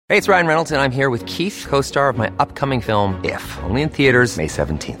Hey, it's Ryan Reynolds, and I'm here with Keith, co-star of my upcoming film, If, only in theaters May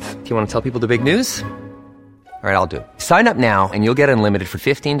 17th. Do you want to tell people the big news? All right, I'll do it. Sign up now and you'll get unlimited for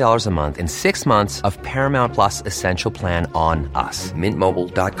 $15 a month and 6 months of Paramount Plus Essential Plan on us.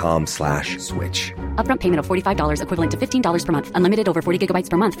 MintMobile.com/switch. Upfront payment of $45 equivalent to $15 per month. Unlimited over 40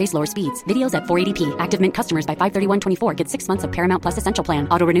 gigabytes per month. Face lower speeds. Videos at 480p. Active Mint customers by 531.24 get 6 months of Paramount Plus Essential Plan.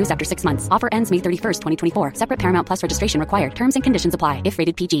 Auto renews after 6 months. Offer ends May 31st, 2024. Separate Paramount Plus registration required. Terms and conditions apply if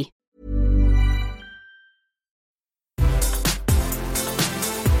rated PG.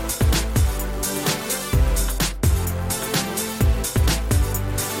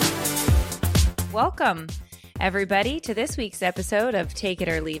 Welcome, everybody, to this week's episode of Take It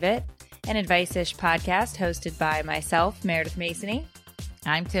or Leave It, an advice-ish podcast hosted by myself, Meredith Masony.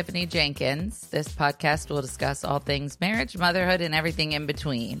 I'm Tiffany Jenkins. This podcast will discuss all things marriage, motherhood, and everything in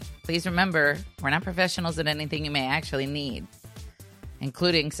between. Please remember, we're not professionals at anything you may actually need,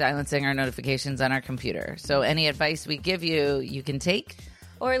 including silencing our notifications on our computer. So any advice we give you, you can take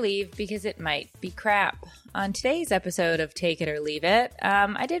Or leave because it might be crap. On today's episode of Take It or Leave It,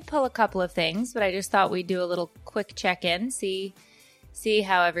 I did pull a couple of things, but I just thought we'd do a little quick check-in, see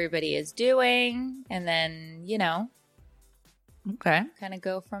how everybody is doing, and then, Okay. kind of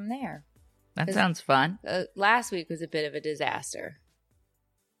go from there. That sounds fun. Last week was a bit of a disaster.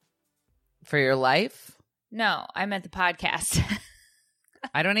 For your life? No, I meant the podcast.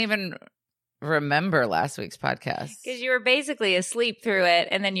 I don't even remember last week's podcast. Because you were basically asleep through it,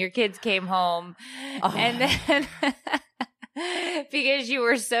 and then your kids came home, and then because you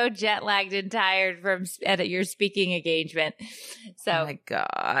were so jet lagged and tired from at your speaking engagement. So, oh my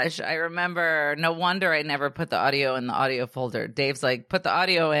gosh, I remember. No wonder I never put the audio in the audio folder. Dave's like, put the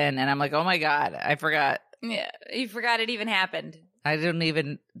audio in, and I'm like, oh my God, I forgot. yeah, you forgot it even happened. I didn't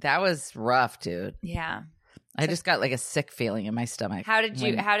even. That was rough, dude. Yeah. I just got like a sick feeling in my stomach. How did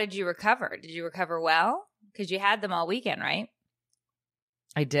you recover? Did you recover well? Because you had them all weekend, right?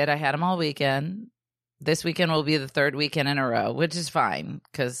 I did. I had them all weekend. This weekend will be the third weekend in a row, which is fine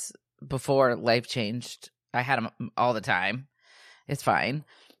because before life changed, I had them all the time. It's fine.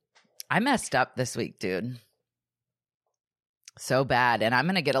 I messed up this week, dude. So bad. And I'm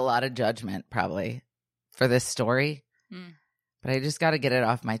going to get a lot of judgment probably for this story. But I just got to get it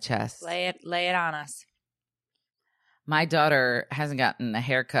off my chest. Lay it on us. My daughter hasn't gotten a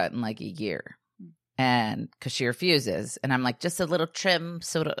haircut in like a year, and because she refuses, and I'm like, just a little trim,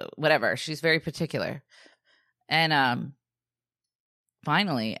 whatever. She's very particular, and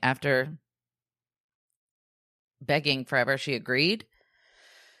finally, after begging forever, she agreed,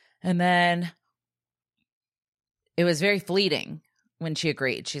 and then it was very fleeting when she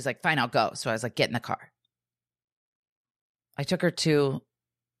agreed. She's like, "Fine, I'll go." So I was like, "Get in the car." I took her to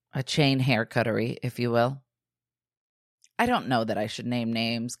a chain hair cuttery, if you will. I don't know that I should name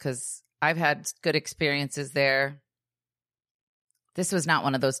names because I've had good experiences there. This was not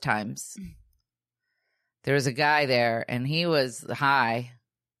one of those times. There was a guy there, and he was high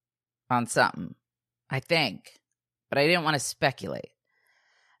on something, I think. But I didn't want to speculate.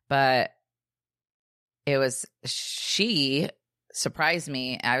 But she surprised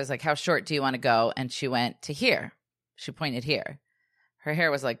me. I was like, how short do you want to go? And she went to here. She pointed here. Her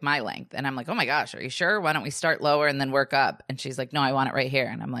hair was like my length. And I'm like, oh my gosh, are you sure? Why don't we start lower and then work up? And she's like, no, I want it right here.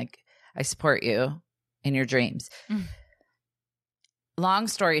 And I'm like, I support you in your dreams. Long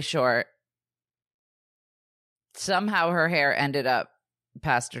story short, somehow her hair ended up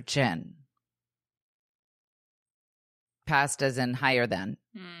past her chin. Past as in higher than.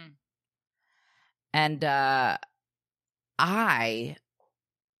 And I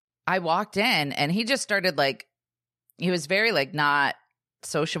walked in and he just started like, he was very like not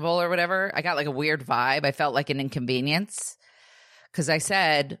sociable or whatever. I got like a weird vibe. I felt like an inconvenience because I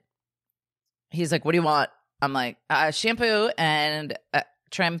said, he's like, what do you want? I'm like, shampoo and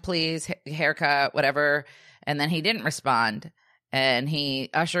trim, please, haircut, whatever. And then he didn't respond. And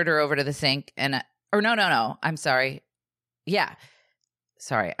he ushered her over to the sink and, no, I'm sorry. Yeah.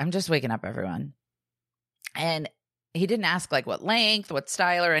 Sorry. I'm just waking up, everyone. And he didn't ask like what length, what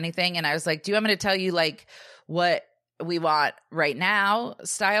style or anything. And I was like, do you want me to tell you like what we want right now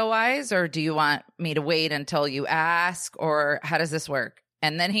style wise, or do you want me to wait until you ask, or how does this work?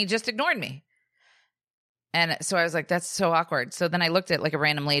 And then he just ignored me. And so I was like, that's so awkward. So then I looked at like a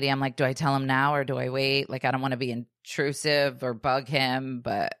random lady. I'm like, do I tell him now or do I wait? Like, I don't want to be intrusive or bug him,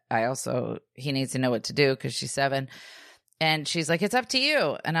 but he needs to know what to do because she's 7. And she's like, it's up to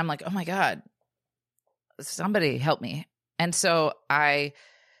you. And I'm like, oh my God, somebody help me. And so I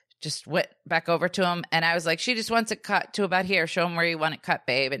just went back over to him and I was like, she just wants it cut to about here. Show him where you want it cut,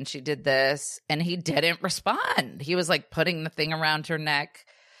 babe. And she did this and he didn't respond. He was like putting the thing around her neck.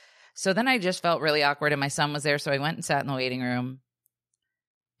 So then I just felt really awkward, and my son was there, so I went and sat in the waiting room.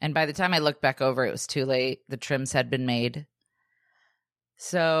 And by the time I looked back over, it was too late. The trims had been made.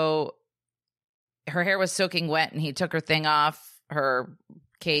 So her hair was soaking wet, and he took her thing off, her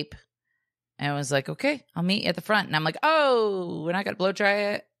cape, and was like, okay, I'll meet you at the front. And I'm like, oh, we're not going to blow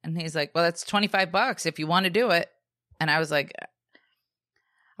dry it? And he's like, well, that's $25 if you want to do it. And I was like,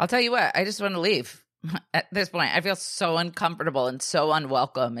 I'll tell you what, I just want to leave. At this point, I feel so uncomfortable and so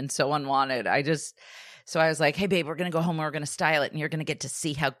unwelcome and so unwanted. So I was like, hey, babe, we're going to go home and we're going to style it and you're going to get to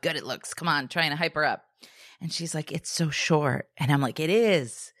see how good it looks. Come on, trying to hype her up. And she's like, it's so short. And I'm like, it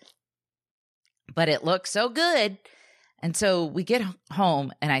is. But it looks so good. And so we get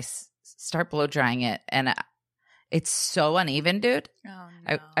home and I start blow drying it. And it's so uneven, dude. Oh,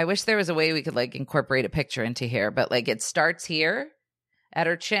 no. I wish there was a way we could like incorporate a picture into here. But like it starts here at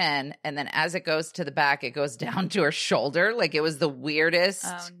her chin, and then as it goes to the back, it goes down to her shoulder. Like it was the weirdest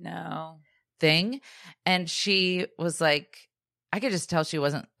thing. And she was like, I could just tell she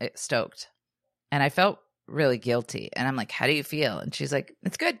wasn't stoked. And I felt really guilty. And I'm like, how do you feel? And she's like,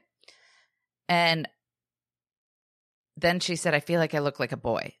 it's good. And then she said, I feel like I look like a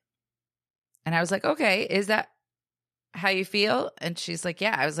boy. And I was like, okay, is that how you feel? And she's like,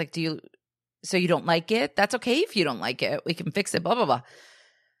 yeah. I was like, so you don't like it? That's okay if you don't like it. We can fix it, blah, blah, blah.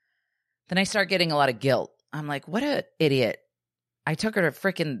 Then I start getting a lot of guilt. I'm like, what an idiot. I took her to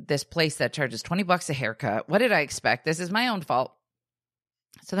freaking this place that charges $20 a haircut. What did I expect? This is my own fault.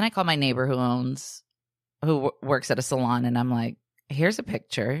 So then I call my neighbor who works at a salon, and I'm like, here's a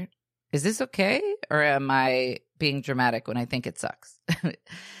picture. Is this okay? Or am I being dramatic when I think it sucks?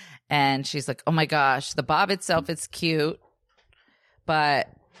 And she's like, oh my gosh, the bob itself is cute, but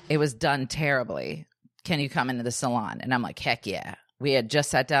it was done terribly. Can you come into the salon? And I'm like, heck yeah. We had just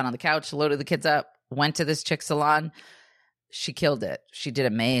sat down on the couch, loaded the kids up, went to this chick's salon. She killed it. She did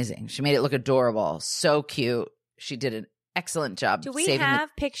amazing. She made it look adorable. So cute. She did an excellent job. Do we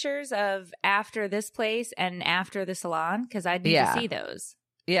have pictures of after this place and after the salon? Because I need to see those.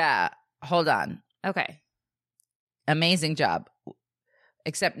 Yeah. Hold on. Okay. Amazing job.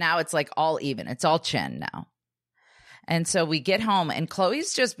 Except now it's like all even. It's all chin now. And so we get home, and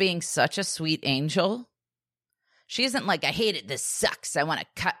Chloe's just being such a sweet angel. She isn't like, I hate it. This sucks. I want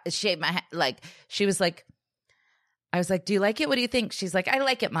to shave my head. Like, she was like, I was like, do you like it? What do you think? She's like, I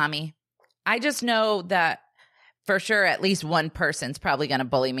like it, mommy. I just know that for sure at least one person's probably going to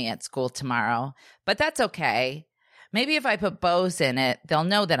bully me at school tomorrow. But that's okay. Maybe if I put bows in it, they'll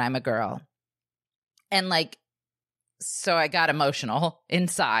know that I'm a girl. And like, so I got emotional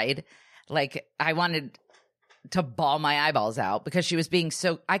inside. Like, I wanted to bawl my eyeballs out because she was being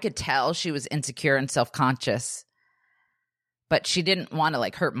I could tell she was insecure and self-conscious. But she didn't want to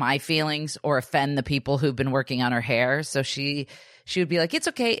like hurt my feelings or offend the people who've been working on her hair. So she would be like, it's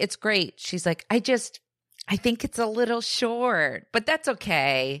okay. It's great. She's like, I think it's a little short, but that's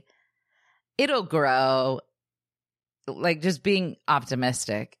okay. It'll grow. Like, just being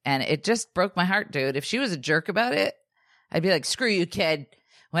optimistic. And it just broke my heart, dude. If she was a jerk about it, I'd be like, screw you, kid.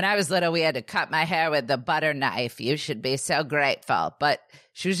 When I was little, we had to cut my hair with the butter knife. You should be so grateful. But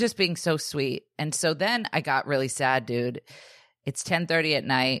she was just being so sweet. And so then I got really sad, dude. It's 10:30 at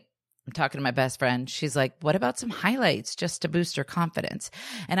night. I'm talking to my best friend. She's like, what about some highlights just to boost her confidence?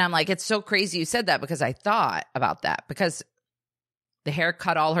 And I'm like, it's so crazy you said that, because I thought about that, because the hair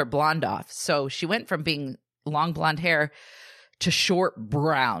cut all her blonde off. So she went from being long blonde hair to short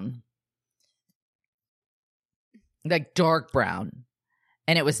brown, like dark brown.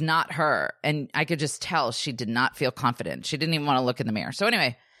 And it was not her. And I could just tell she did not feel confident. She didn't even want to look in the mirror. So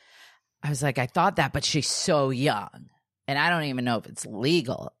anyway, I was like, I thought that, but she's so young. And I don't even know if it's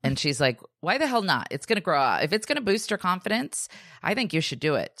legal. And she's like, why the hell not? It's going to grow out. If it's going to boost her confidence, I think you should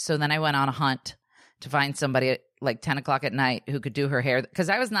do it. So then I went on a hunt to find somebody at like 10 o'clock at night who could do her hair, because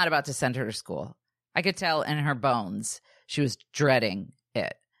I was not about to send her to school. I could tell in her bones she was dreading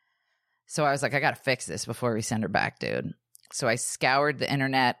it. So I was like, I got to fix this before we send her back, dude. So I scoured the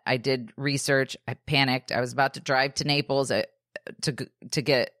internet. I did research. I panicked. I was about to drive to Naples to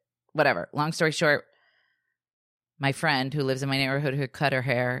get whatever. Long story short, my friend who lives in my neighborhood who cut her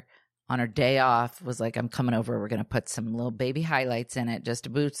hair on her day off was like, I'm coming over. We're going to put some little baby highlights in it just to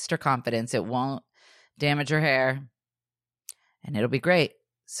boost her confidence. It won't damage her hair, and it'll be great.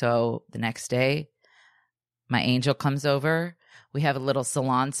 So the next day, my angel comes over. We have a little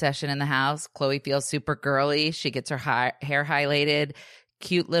salon session in the house. Chloe feels super girly. She gets her hair highlighted,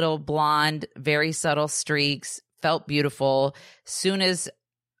 cute little blonde, very subtle streaks, felt beautiful. Soon as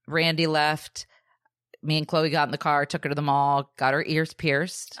Randy left, me and Chloe got in the car, took her to the mall, got her ears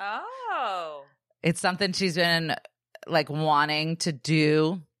pierced. Oh. It's something she's been like wanting to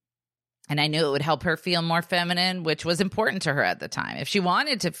do. And I knew it would help her feel more feminine, which was important to her at the time. If she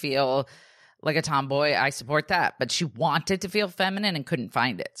wanted to feel like a tomboy, I support that. But she wanted to feel feminine and couldn't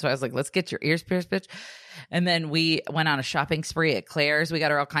find it. So I was like, let's get your ears pierced, bitch. And then we went on a shopping spree at Claire's. We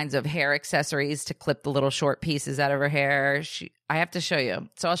got her all kinds of hair accessories to clip the little short pieces out of her hair. I have to show you.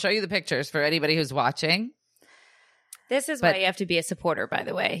 So I'll show you the pictures for anybody who's watching. This is why you have to be a supporter, by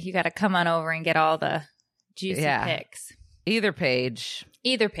the way. You got to come on over and get all the juicy pics. Either page.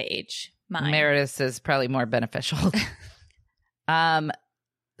 Mine. Meredith's is probably more beneficial.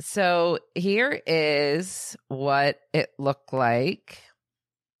 So here is what it looked like.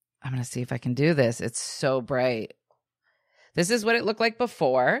 I'm going to see if I can do this. It's so bright. This is what it looked like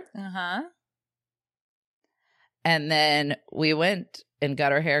before. Uh-huh. And then we went and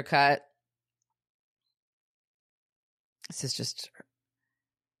got her hair cut. This is just...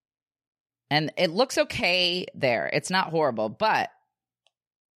 And it looks okay there. It's not horrible, but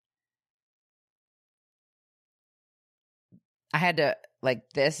I had to, like,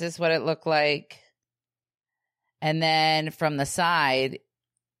 this is what it looked like. And then from the side.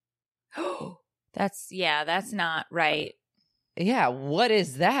 That's not right. Yeah. What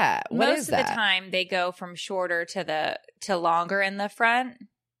is that? What Most is of that? the time they go from shorter to longer in the front.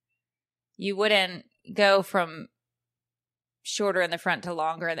 You wouldn't go from shorter in the front to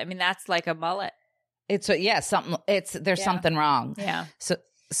longer. I mean, that's like a mullet. There's something wrong. Yeah.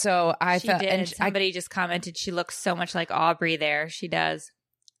 So I felt, and somebody just commented she looks so much like Aubrey there. She does.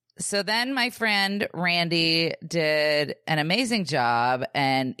 So then my friend Randy did an amazing job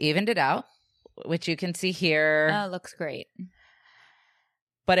and evened it out, which you can see here. Oh, looks great.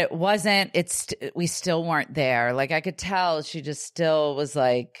 But it wasn't, we still weren't there. Like I could tell she just still was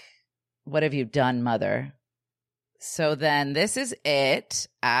like, what have you done, mother? So then this is it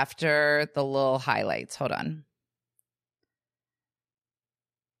after the little highlights. Hold on.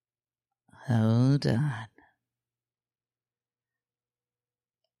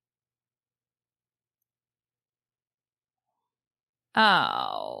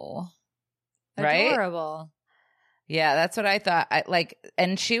 Oh. Right? Adorable. Yeah, that's what I thought.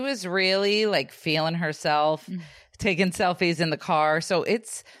 And she was really like feeling herself, taking selfies in the car. So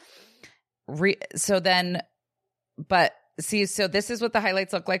it's so this is what the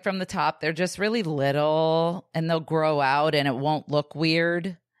highlights look like from the top. They're just really little and they'll grow out and it won't look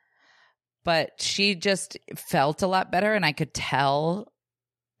weird. But she just felt a lot better and I could tell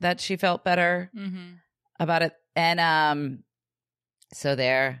that she felt better about it. And so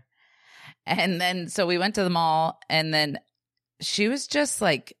there. And then so we went to the mall and then she was just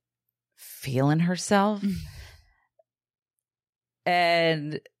like feeling herself.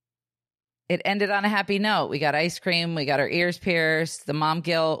 And it ended on a happy note. We got ice cream. We got our ears pierced. The mom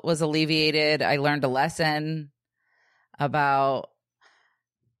guilt was alleviated. I learned a lesson about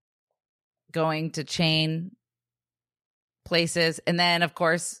going to chain places. And then, of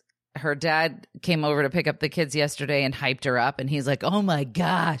course, her dad came over to pick up the kids yesterday and hyped her up. And he's like, oh, my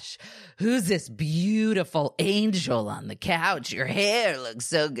gosh, who's this beautiful angel on the couch? Your hair looks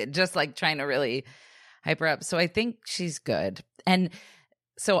so good. Just like trying to really hype her up. So I think she's good. And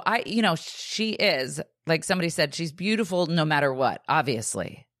so she is, like somebody said, she's beautiful no matter what,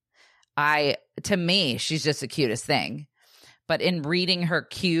 obviously. To me, she's just the cutest thing. But in reading her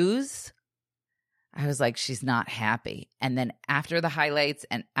cues, I was like, she's not happy. And then after the highlights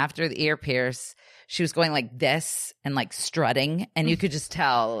and after the ear pierce, she was going like this and like strutting. And you could just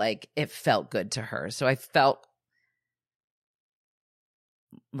tell like it felt good to her. So I felt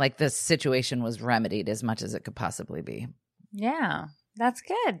like the situation was remedied as much as it could possibly be. Yeah, that's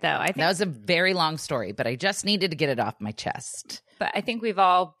good though. I think that was a very long story, but I just needed to get it off my chest. But I think we've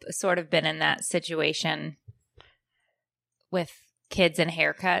all sort of been in that situation with kids and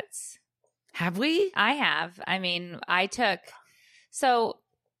haircuts. Have we? I have. I mean, so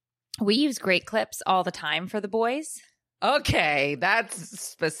we use Great Clips all the time for the boys. Okay, that's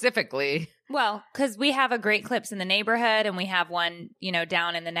specifically. Well, because we have a Great Clips in the neighborhood and we have one,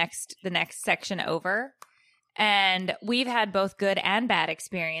 down in the next section over. And we've had both good and bad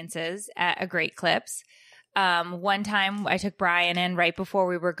experiences at a Great Clips. One time I took Brian in right before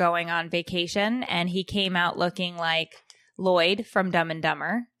we were going on vacation and he came out looking like Lloyd from Dumb and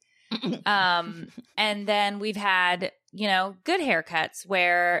Dumber. And then we've had, good haircuts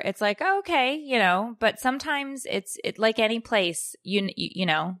where it's like, oh, okay, but sometimes it's like any place,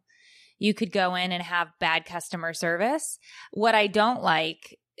 you could go in and have bad customer service. What I don't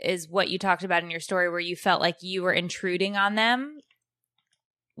like is what you talked about in your story where you felt like you were intruding on them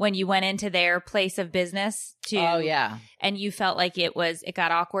when you went into their place of business and you felt like it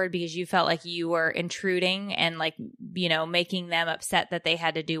got awkward because you felt like you were intruding and like, making them upset that they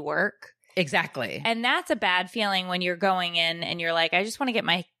had to do work. Exactly. And that's a bad feeling when you're going in and you're like, I just want to get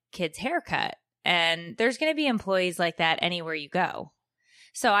my kid's haircut. And there's going to be employees like that anywhere you go.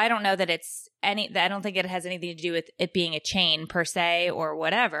 So I don't know that I don't think it has anything to do with it being a chain per se or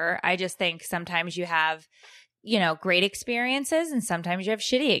whatever. I just think sometimes you have, great experiences and sometimes you have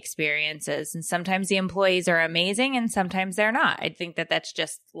shitty experiences. And sometimes the employees are amazing and sometimes they're not. I think that that's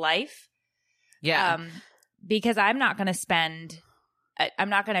just life. Yeah. Because I'm not going to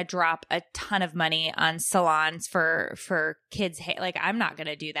drop a ton of money on salons for kids' hair. Like, I'm not going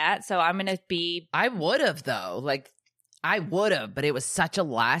to do that. So I'm going to be. I would have, though. Like, I would have, but it was such a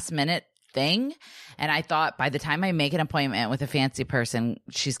last minute thing. And I thought by the time I make an appointment with a fancy person,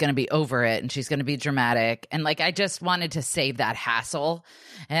 she's going to be over it and she's going to be dramatic. And like, I just wanted to save that hassle.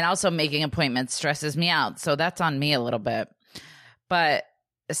 And also making appointments stresses me out. So that's on me a little bit. But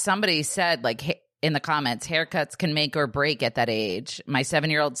somebody said, like, in the comments, haircuts can make or break at that age. My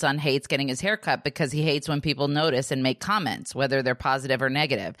 7-year-old son hates getting his haircut because he hates when people notice and make comments, whether they're positive or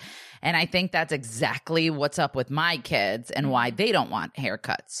negative. And I think that's exactly what's up with my kids and why they don't want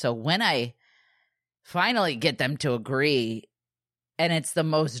haircuts. So when I finally get them to agree, and it's the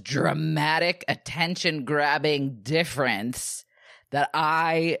most dramatic, attention-grabbing difference that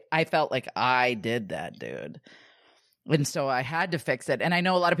I felt like I did that, dude. And so I had to fix it. And I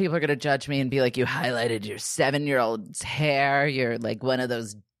know a lot of people are going to judge me and be like, you highlighted your 7-year-old's hair. You're like one of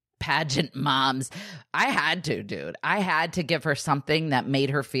those pageant moms. I had to, dude. I had to give her something that made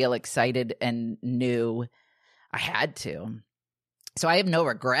her feel excited and new. I had to. So I have no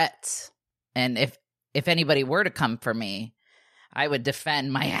regrets. And if anybody were to come for me, I would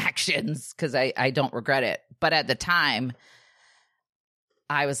defend my actions because I don't regret it. But at the time,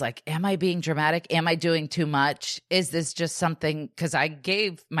 I was like, am I being dramatic? Am I doing too much? Is this just something? Because I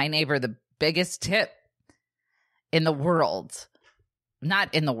gave my neighbor the biggest tip in the world.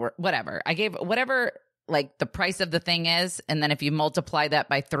 Not in the world, whatever. I gave whatever, like, the price of the thing is. And then if you multiply that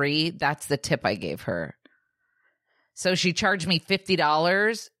by 3, that's the tip I gave her. So she charged me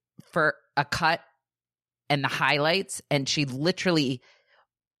 $50 for a cut and the highlights. And she literally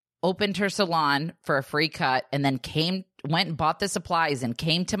opened her salon for a free cut and then went and bought the supplies and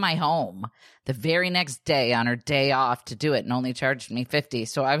came to my home the very next day on her day off to do it and only charged me $50.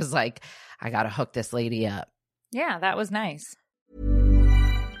 So I was like, I got to hook this lady up. Yeah, that was nice.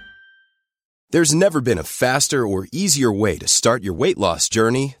 There's never been a faster or easier way to start your weight loss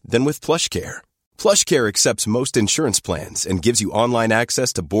journey than with PlushCare. PlushCare accepts most insurance plans and gives you online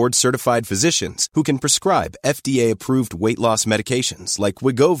access to board-certified physicians who can prescribe FDA-approved weight loss medications like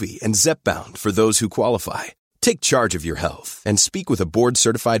Wegovy and Zepbound for those who qualify. Take charge of your health and speak with a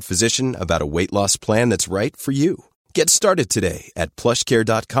board-certified physician about a weight loss plan that's right for you. Get started today at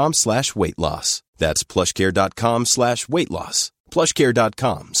plushcare.com/weight-loss. That's plushcare.com/weight-loss.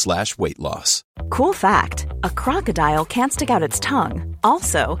 plushcare.com/weight-loss. Cool fact, a crocodile can't stick out its tongue.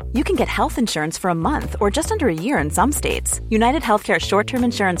 Also, you can get health insurance for a month or just under a year in some states. United Healthcare short-term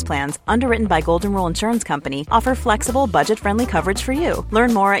insurance plans, underwritten by Golden Rule Insurance Company, offer flexible, budget-friendly coverage for you.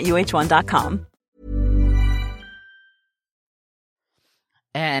 Learn more at uh1.com.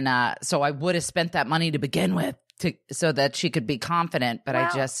 And so I would have spent that money to begin with so that she could be confident, but I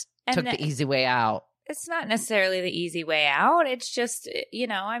just took the easy way out. It's not necessarily the easy way out. It's just,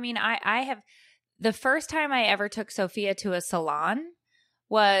 I have the first time I ever took Sophia to a salon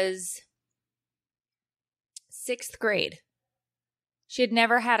was 6th grade. She had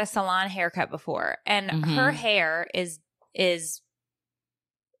never had a salon haircut before. And her hair is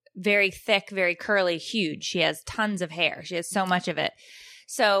very thick, very curly, huge. She has tons of hair. She has so much of it.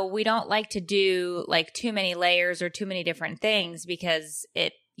 So we don't like to do like too many layers or too many different things because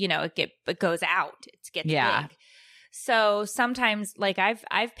it goes out. It gets big. So sometimes, like,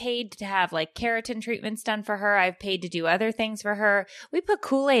 I've paid to have like keratin treatments done for her. I've paid to do other things for her. We put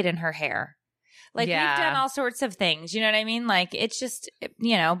Kool-Aid in her hair. Like, we've done all sorts of things. You know what I mean? Like, it's just,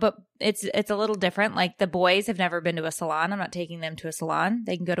 but it's a little different. Like, the boys have never been to a salon. I'm not taking them to a salon.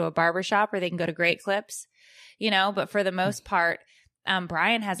 They can go to a barbershop or they can go to Great Clips, but for the most part,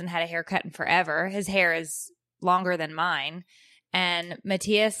 Brian hasn't had a haircut in forever. His hair is longer than mine. And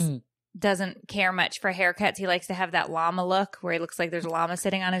Matthias doesn't care much for haircuts. He likes to have that llama look where he looks like there's a llama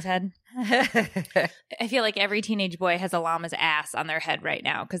sitting on his head. I feel like every teenage boy has a llama's ass on their head right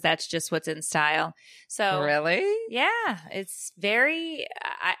now because that's just what's in style. So really? Yeah. It's very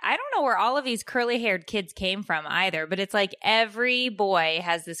I don't know where all of these curly haired kids came from either, but it's like every boy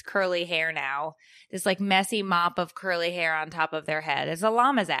has this curly hair now. This like messy mop of curly hair on top of their head. It's a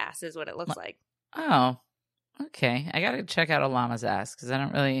llama's ass is what it looks like. Oh, okay. I got to check out a llama's ass because I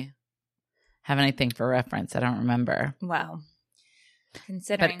don't really have anything for reference. I don't remember. Wow.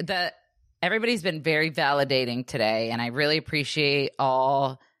 Considering. But everybody's been very validating today, and I really appreciate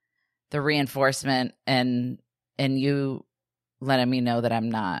all the reinforcement and you letting me know that I'm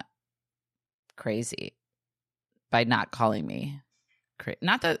not crazy by not calling me crazy.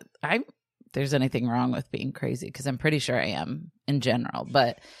 Not that there's anything wrong with being crazy, because I'm pretty sure I am in general,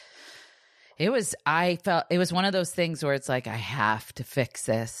 but I felt it was one of those things where it's like, I have to fix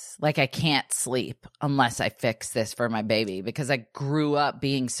this. Like, I can't sleep unless I fix this for my baby, because I grew up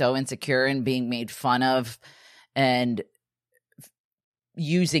being so insecure and being made fun of and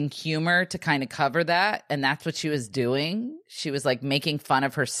using humor to kind of cover that. And that's what she was doing. She was like making fun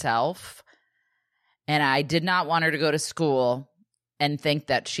of herself. And I did not want her to go to school and think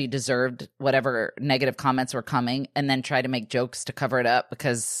that she deserved whatever negative comments were coming and then try to make jokes to cover it up,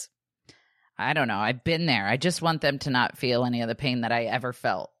 because I don't know. I've been there. I just want them to not feel any of the pain that I ever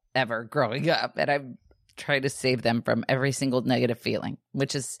felt ever growing up. And I've tried to save them from every single negative feeling,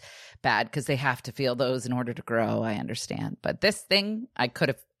 which is bad because they have to feel those in order to grow. I understand. But this thing,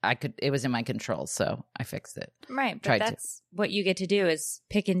 it was in my control. So I fixed it. Right. But that's what you get to do, is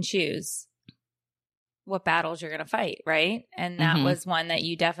pick and choose what battles you're going to fight. Right. And that was one that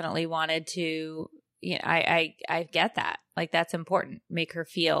you definitely wanted to, I get that. Like, that's important. Make her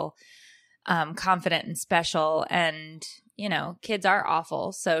feel confident and special. And, kids are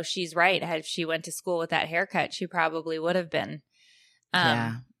awful. So she's right. If she went to school with that haircut, she probably would have been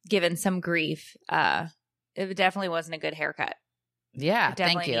given some grief. It definitely wasn't a good haircut. Yeah.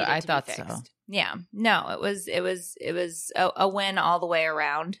 Thank you. I thought so. Yeah. No, it was a win all the way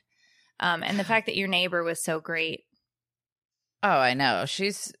around. And the fact that your neighbor was so great. Oh, I know.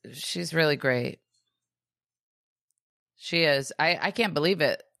 She's really great. She is. I can't believe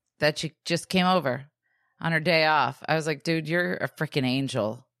it that she just came over on her day off. I was like, dude, you're a freaking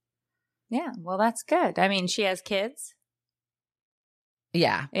angel. Yeah, well, that's good. I mean, she has kids.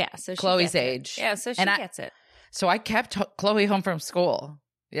 Yeah. Yeah, so Chloe's age. Yeah, so she gets it. So I kept Chloe home from school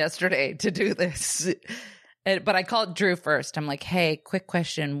yesterday to do this. But I called Drew first. I'm like, hey, quick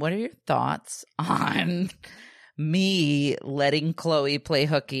question. What are your thoughts on me letting Chloe play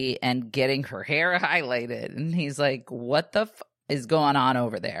hooky and getting her hair highlighted? And he's like, what the is going on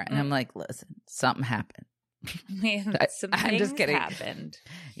over there? And I'm like, listen, something happened. I'm just kidding. Happened.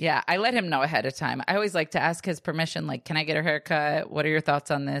 Yeah, I let him know ahead of time. I always like to ask his permission, like, can I get her haircut? What are your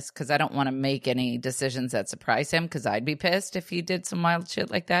thoughts on this? Because I don't want to make any decisions that surprise him, because I'd be pissed if he did some wild shit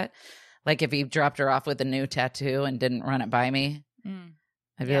like that. Like if he dropped her off with a new tattoo and didn't run it by me.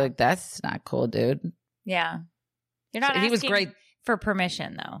 I'd be like, that's not cool, dude. Yeah. You're not asking he was great for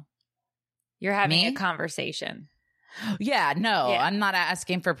permission, though. You're having a conversation. Yeah, no, I'm not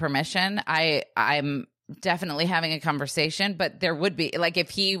asking for permission. I'm definitely having a conversation, but there would be, like, if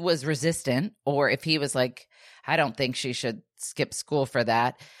he was resistant or if he was like, I don't think she should skip school for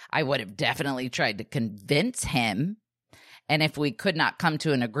that, I would have definitely tried to convince him. And if we could not come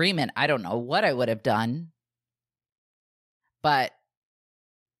to an agreement, I don't know what I would have done. But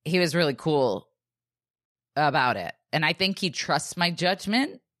he was really cool about it. And I think he trusts my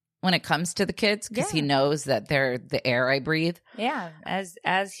judgment when it comes to the kids, because he knows that they're the air I breathe. Yeah,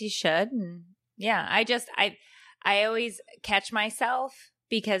 as he should. And yeah, I always catch myself,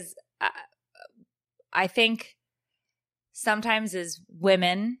 because I think sometimes as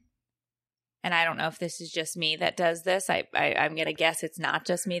women, and I don't know if this is just me that does this. I'm going to guess it's not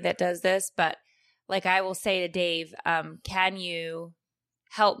just me that does this, but like I will say to Dave, can you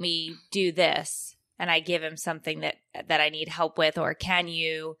help me do this? And I give him something that I need help with, or can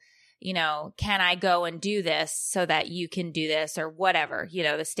I go and do this so that you can do this, or whatever,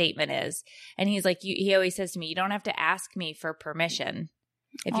 the statement is. And he's like, he always says to me, you don't have to ask me for permission.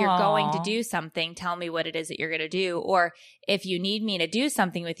 If you're going to do something, tell me what it is that you're going to do. Or if you need me to do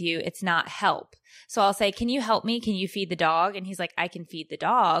something with you, it's not help. So I'll say, can you help me? Can you feed the dog? And he's like, I can feed the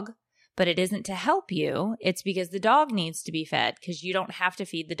dog, but it isn't to help you. It's because the dog needs to be fed, because you don't have to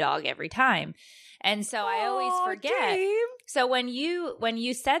feed the dog every time. And so I always forget. Dave. So when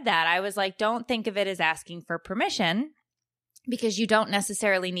you said that, I was like, don't think of it as asking for permission, because you don't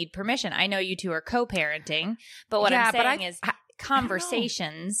necessarily need permission. I know you two are co-parenting, but what I'm saying is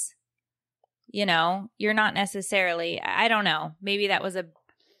conversations, you're not necessarily, I don't know. Maybe that was a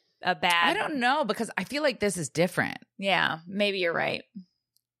bad. I don't know, because I feel like this is different. Yeah, maybe you're right.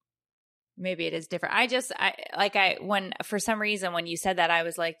 Maybe it is different. When for some reason, when you said that, I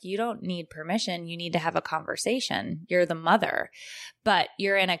was like, you don't need permission. You need to have a conversation. You're the mother, but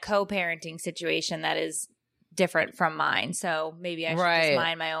you're in a co-parenting situation that is different from mine. So maybe I should just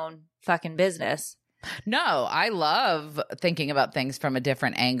mind my own fucking business. No, I love thinking about things from a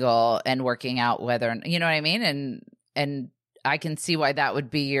different angle and working out whether, you know what I mean? And I can see why that would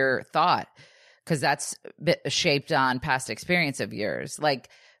be your thought, because that's shaped on past experience of yours. Like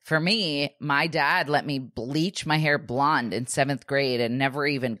for me, my dad let me bleach my hair blonde in 7th grade and never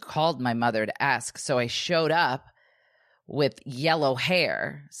even called my mother to ask. So I showed up with yellow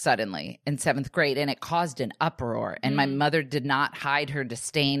hair suddenly in 7th grade, and it caused an uproar. And my mother did not hide her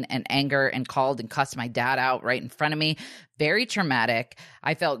disdain and anger and called and cussed my dad out right in front of me. Very traumatic.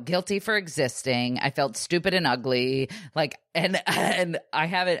 I felt guilty for existing. I felt stupid and ugly. Like, and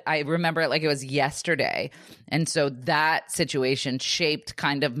I remember it like it was yesterday. And so that situation shaped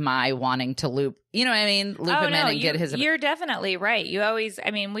kind of my wanting to loop, you know what I mean? Loop him in and get his. You're definitely right. You always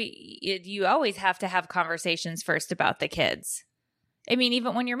have to have conversations first about the kids. I mean,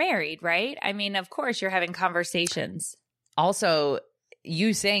 even when you're married, right? I mean, of course you're having conversations. Also,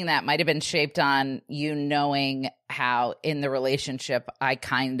 you saying that might have been shaped on you knowing how in the relationship I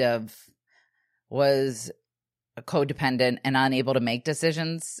kind of was codependent and unable to make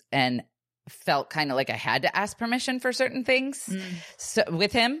decisions and felt kind of like I had to ask permission for certain things so,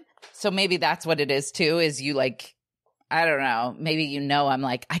 with him. So maybe that's what it is too, is you like, I don't know, maybe I'm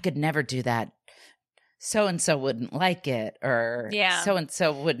like, I could never do that. So-and-so wouldn't like it, or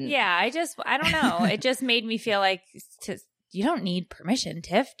so-and-so wouldn't. Yeah, I don't know. It just made me feel like you don't need permission,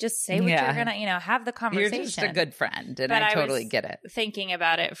 Tiff. Just say what you're going to, have the conversation. You're just a good friend, and I totally get it. Thinking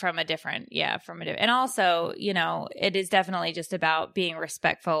about it from a different, and also, it is definitely just about being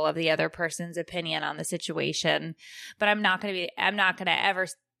respectful of the other person's opinion on the situation. But I'm not going to ever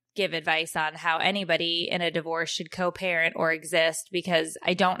give advice on how anybody in a divorce should co-parent or exist, because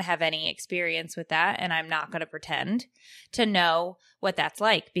I don't have any experience with that, and I'm not going to pretend to know what that's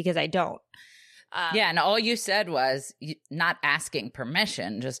like, because I don't. And all you said was not asking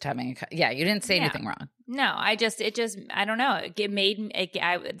permission, just having you didn't say anything wrong. No, I don't know. It made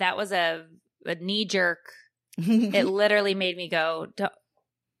that was a knee jerk. It literally made me go,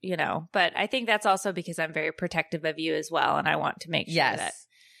 but I think that's also because I'm very protective of you as well, and I want to make sure that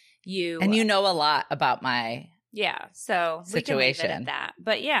you know a lot about my so situation. We can leave it at that.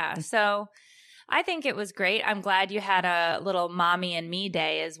 But so I think it was great. I'm glad you had a little mommy and me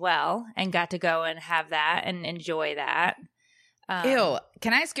day as well and got to go and have that and enjoy that. Ew.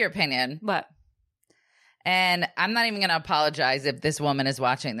 Can I ask your opinion? What? And I'm not even going to apologize if this woman is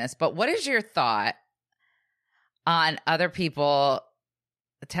watching this, but what is your thought on other people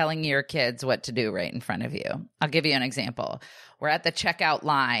telling your kids what to do right in front of you? I'll give you an example. We're at the checkout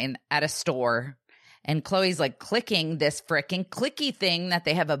line at a store, and Chloe's like clicking this frickin' clicky thing that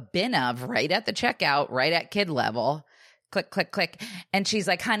they have a bin of right at the checkout, right at kid level. Click, click, click. And she's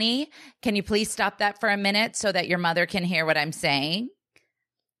like, honey, can you please stop that for a minute so that your mother can hear what I'm saying?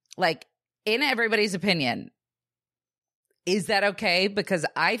 Like, in everybody's opinion, is that okay? Because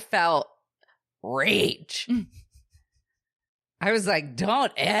I felt rage. I was like,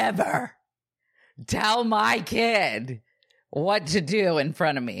 don't ever tell my kid what to do in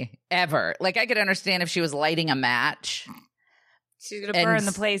front of me, ever. Like, I could understand if she was lighting a match. She's going to burn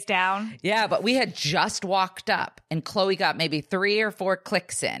the place down. Yeah, but we had just walked up, and Chloe got maybe 3 or 4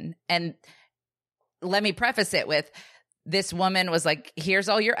 clicks in. And let me preface it with, this woman was like, here's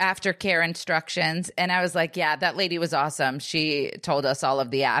all your aftercare instructions. And I was like, yeah, that lady was awesome. She told us all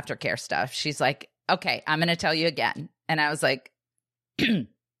of the aftercare stuff. She's like, okay, I'm going to tell you again. And I was like,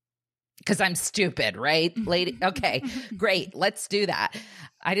 because I'm stupid, right, lady? Okay, great. Let's do that.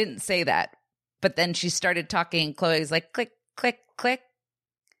 I didn't say that. But then she started talking. Chloe was like, click, click, click.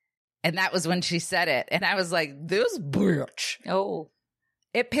 And that was when she said it. And I was like, this bitch. Oh.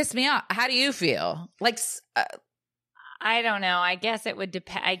 It pissed me off. How do you feel? Like, I don't know. I guess it would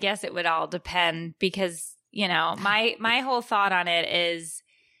depend. I guess it would all depend, because, my whole thought on it is,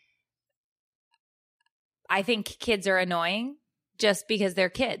 I think kids are annoying just because they're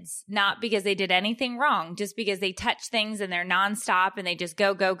kids, not because they did anything wrong, just because they touch things and they're nonstop and they just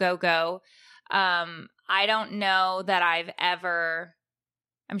go, go, go, go. I don't know that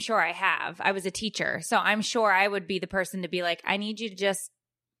I'm sure I have. I was a teacher, so I'm sure I would be the person to be like, I need you to just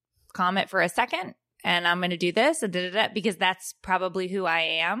calm it for a second, and I'm going to do this, and because that's probably who I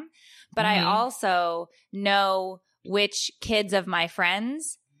am. But I also know which kids of my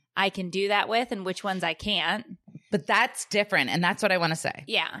friends I can do that with and which ones I can't. But that's different, and that's what I want to say.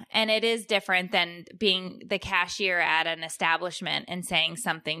 Yeah, and it is different than being the cashier at an establishment and saying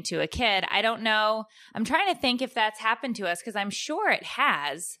something to a kid. I don't know. I'm trying to think if that's happened to us, because I'm sure it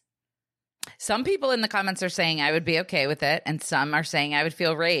has. Some people in the comments are saying I would be okay with it, and some are saying I would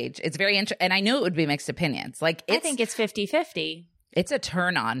feel rage. It's very interesting, and I knew it would be mixed opinions. Like, I think it's 50-50. It's a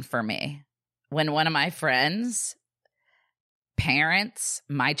turn on for me when one of my friends parents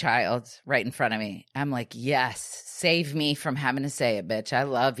my child right in front of me, I'm like, yes, save me from having to say it, bitch. I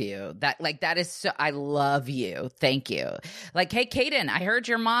love you. That is so, I love you. Thank you. Like, hey, Kaden, I heard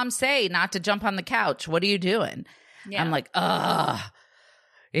your mom say not to jump on the couch. What are you doing? Yeah. I'm like, ugh.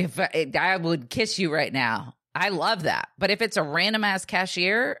 If I would kiss you right now. I love that. But if it's a random ass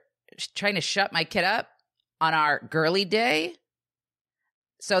cashier trying to shut my kid up on our girly day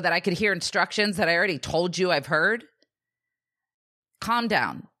so that I could hear instructions that I already told you I've heard, calm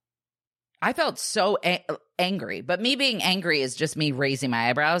down. I felt so angry. But me being angry is just me raising my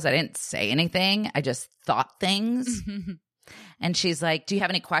eyebrows. I didn't say anything. I just thought things. And she's like, do you have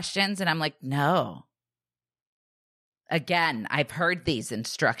any questions? And I'm like, no. Again, I've heard these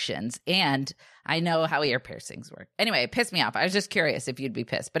instructions and I know how ear piercings work. Anyway, it pissed me off. I was just curious if you'd be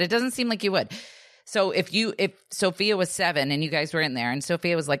pissed, but it doesn't seem like you would. So if Sophia was 7 and you guys were in there and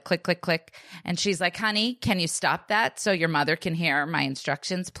Sophia was like, click, click, click. And she's like, honey, can you stop that so your mother can hear my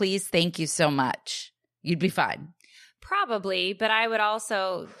instructions, please? Thank you so much. You'd be fine. Probably. But I would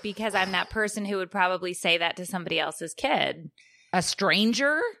also, because I'm that person who would probably say that to somebody else's kid. A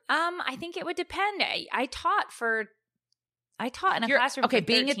stranger? I think it would depend. I taught in a classroom. Okay, for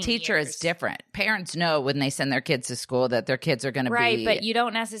being a 13 teacher years. is different. Parents know when they send their kids to school that their kids are going to be right, but you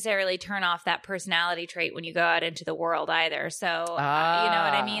don't necessarily turn off that personality trait when you go out into the world either. So you know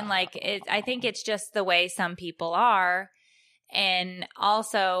what I mean? Like, I think it's just the way some people are, and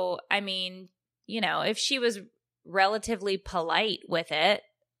also, I mean, you know, if she was relatively polite with it,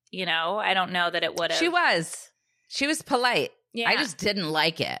 you know, I don't know that it would have. She was polite. Yeah, I just didn't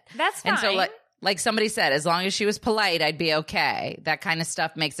like it. That's fine. And so like somebody said, as long as she was polite, I'd be okay. That kind of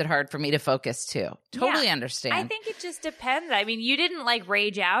stuff makes it hard for me to focus too. Totally understand. I think it just depends. I mean, you didn't like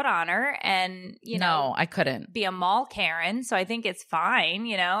rage out on her and, you know. No, I couldn't. Be a mall Karen. So I think it's fine,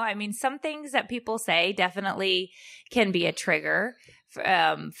 you know. I mean, some things that people say definitely can be a trigger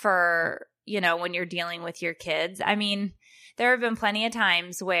for, you know, when you're dealing with your kids. I mean, there have been plenty of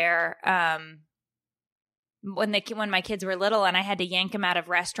times where when my kids were little and I had to yank them out of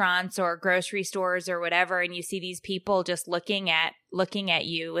restaurants or grocery stores or whatever, and you see these people just looking at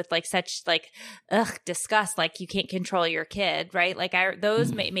you with like such like disgust, like you can't control your kid, right? Like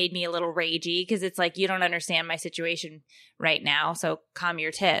those made me a little ragey because it's like, you don't understand my situation right now, so calm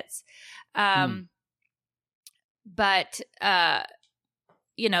your tits. But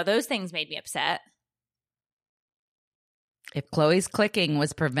you know, those things made me upset. If Chloe's clicking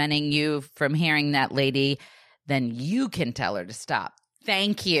was preventing you from hearing that lady, then you can tell her to stop.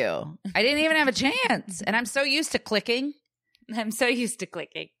 Thank you. I didn't even have a chance. And I'm so used to clicking.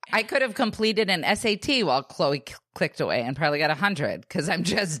 I could have completed an SAT while Chloe clicked away and probably got 100 because I'm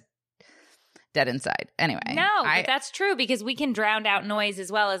just dead inside. Anyway. No, but that's true because we can drown out noise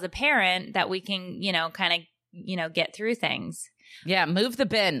as well as a parent that we can, you know, kind of, you know, get through things. Yeah. Move the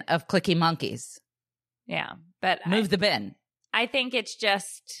bin of clicky monkeys. Yeah. But move the bin. I think it's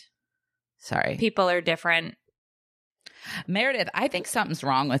just sorry. People are different. Meredith, I think something's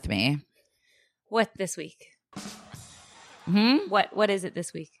wrong with me. What this week? What is it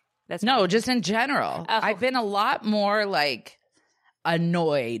this week? That's no, just in general. Oh. I've been a lot more like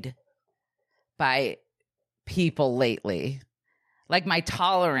annoyed by people lately. Like my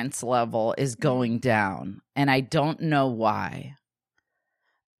tolerance level is going down and I don't know why.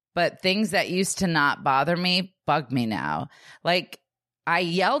 But things that used to not bother me bug me now. Like I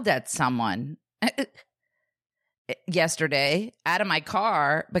yelled at someone yesterday out of my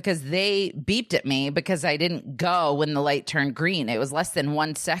car because they beeped at me because I didn't go when the light turned green. It was less than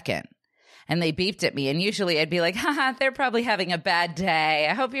 1 second. And they beeped at me. And usually I'd be like, haha, they're probably having a bad day.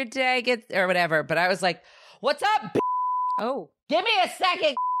 I hope your day gets, or whatever. But I was like, what's up, Oh. Give me a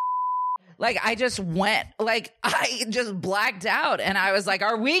second. Like, I just went, like, I just blacked out. And I was like,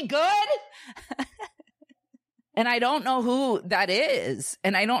 are we good? And I don't know who that is.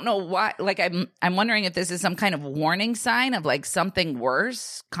 And I don't know why. Like, I'm wondering if this is some kind of warning sign of, like, something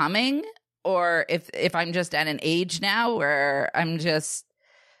worse coming. Or if I'm just at an age now where I'm just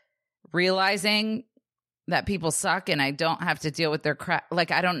realizing that people suck and I don't have to deal with their crap.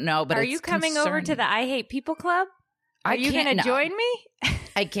 Like, I don't know. But are you coming over to the I Hate People Club? Are you going to join me?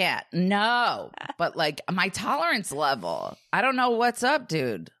 I can't. No. But like my tolerance level, I don't know what's up,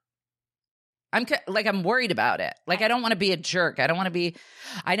 dude. I'm worried about it. Like, I don't want to be a jerk. I don't want to be,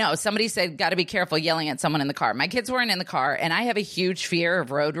 I know somebody said, got to be careful yelling at someone in the car. My kids weren't in the car and I have a huge fear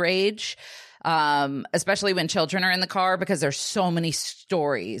of road rage. Especially when children are in the car because there's so many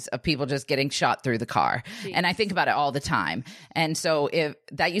stories of people just getting shot through the car. Jeez. And I think about it all the time. And so if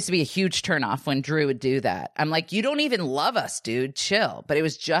that used to be a huge turnoff when Drew would do that. I'm like, you don't even love us, dude. Chill. But it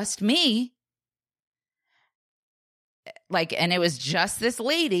was just me. and it was just this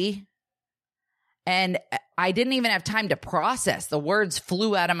lady. And I didn't even have time to process. The words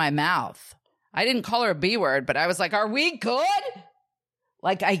flew out of my mouth. I didn't call her a B word, but I was like, are we good?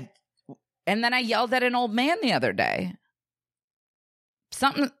 And then I yelled at an old man the other day.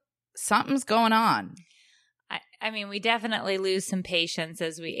 Something's going on. I mean, we definitely lose some patience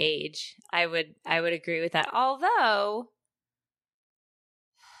as we age. I would agree with that. Although,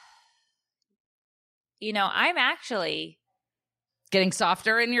 I'm actually getting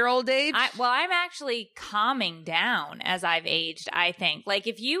softer in your old age. I'm actually calming down as I've aged. I think, like,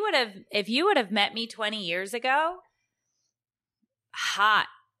 if you would have met me 20 years ago, hot,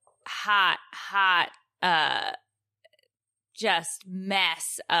 just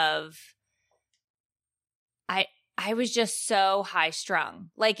mess of. I was just so high strung.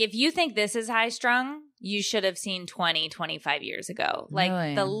 Like, if you think this is high strung, you should have seen 20, 25 years ago. Like,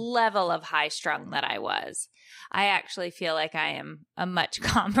 really? The level of high strung that I was. I actually feel like I am a much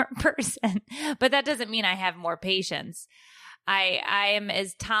calmer person, but that doesn't mean I have more patience. I am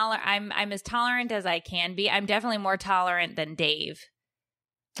as tolerant. I'm as tolerant as I can be. I'm definitely more tolerant than Dave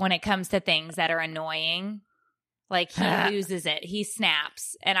when it comes to things that are annoying. Like, he loses it. He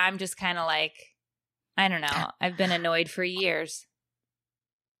snaps. And I'm just kind of like, I don't know. I've been annoyed for years.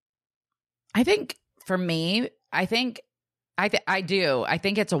 I think for me, I think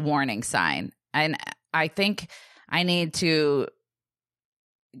it's a warning sign. And I think I need to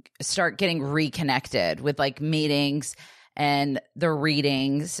start getting reconnected with like meetings and the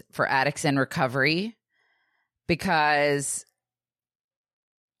readings for addicts in recovery, because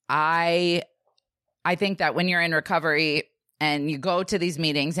I think that when you're in recovery and you go to these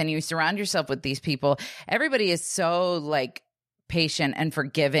meetings and you surround yourself with these people, everybody is so like patient and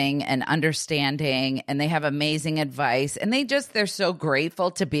forgiving and understanding, and they have amazing advice, and they're so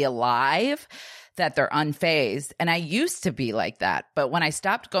grateful to be alive that they're unfazed. And I used to be like that. But when I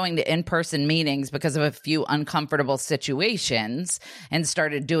stopped going to in-person meetings because of a few uncomfortable situations and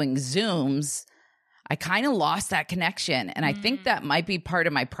started doing Zooms, I kind of lost that connection. And I think that might be part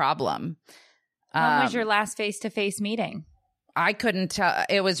of my problem. When was your last face-to-face meeting? I couldn't tell.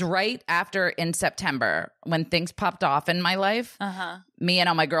 It was right after in September when things popped off in my life. Me and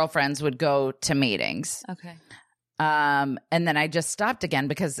all my girlfriends would go to meetings. Okay. And then I just stopped again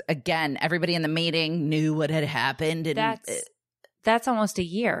because, again, everybody in the meeting knew what had happened. And that's almost a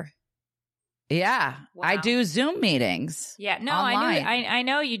year. Yeah. Wow. I do Zoom meetings. Yeah. No, online. I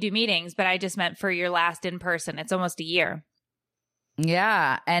know you do meetings, but I just meant for your last in person. It's almost a year.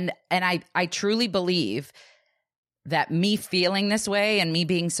 Yeah. And I truly believe that me feeling this way and me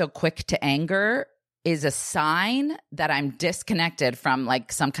being so quick to anger is a sign that I'm disconnected from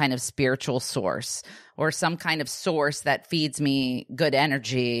like some kind of spiritual source or some kind of source that feeds me good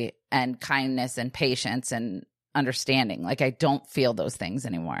energy and kindness and patience and understanding. Like, I don't feel those things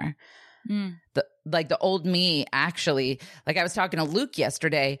anymore. The old me, actually, like, I was talking to Luke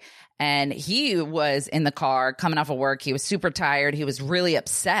yesterday, and he was in the car coming off of work. He was super tired. He was really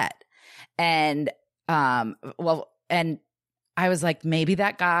upset. And and I was like, maybe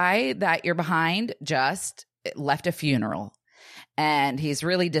that guy that you're behind just left a funeral and he's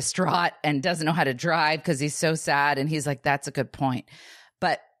really distraught and doesn't know how to drive because he's so sad. And he's like, that's a good point.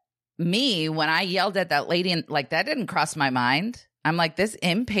 But me, when I yelled at that lady, and like, that didn't cross my mind. I'm like, this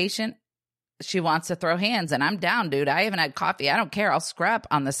impatient, she wants to throw hands, and I'm down, dude. I haven't had coffee. I don't care. I'll scrap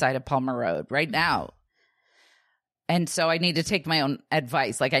on the side of Palmer Road right now. And so I need to take my own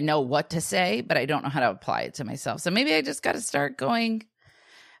advice. Like, I know what to say, but I don't know how to apply it to myself. So maybe I just got to start going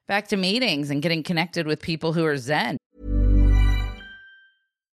back to meetings and getting connected with people who are Zen.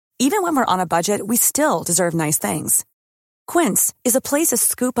 Even when we're on a budget, we still deserve nice things. Quince is a place to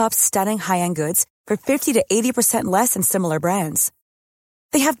scoop up stunning high-end goods for 50 to 80% less than similar brands.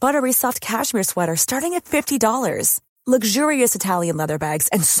 They have buttery soft cashmere sweaters starting at $50, luxurious Italian leather bags,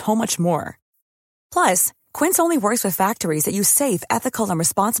 and so much more. Plus, Quince only works with factories that use safe, ethical, and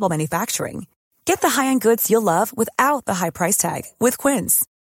responsible manufacturing. Get the high-end goods you'll love without the high price tag with Quince.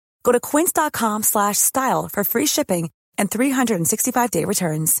 Go to quince.com/style for free shipping and 365-day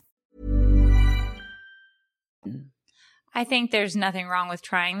returns. I think there's nothing wrong with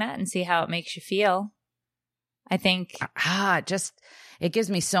trying that and see how it makes you feel. I think it gives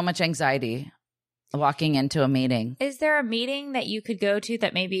me so much anxiety walking into a meeting. Is there a meeting that you could go to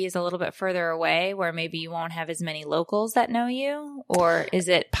that maybe is a little bit further away where maybe you won't have as many locals that know you? Or is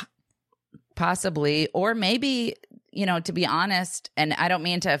it possibly, or maybe, to be honest, and I don't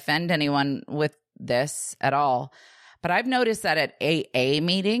mean to offend anyone with this at all, but I've noticed that at AA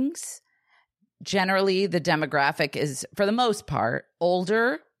meetings, generally the demographic is, for the most part,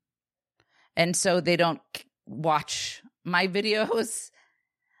 older. And so they don't watch my videos,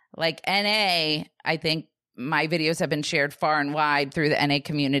 like NA, I think my videos have been shared far and wide through the NA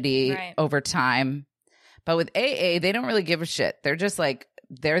community over time. But with AA, they don't really give a shit. They're just like,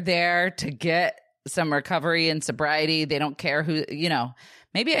 they're there to get some recovery and sobriety. They don't care who,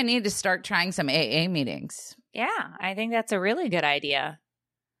 maybe I need to start trying some AA meetings. Yeah, I think that's a really good idea.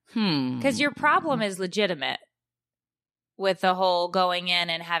 Because your problem is legitimate with the whole going in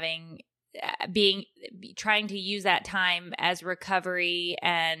and trying to use that time as recovery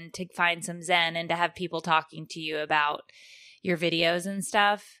and to find some zen and to have people talking to you about your videos and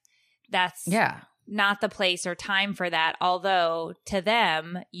stuff. That's not the place or time for that. Although to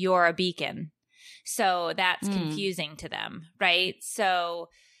them, you're a beacon. So that's confusing to them, right? So,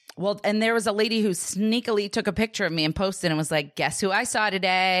 well, and there was a lady who sneakily took a picture of me and posted and was like, guess who I saw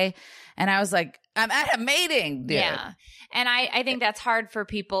today? And I was like, I'm at a meeting, dude. Yeah. And I think that's hard for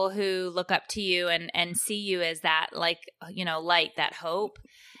people who look up to you and see you as that, like, light, that hope.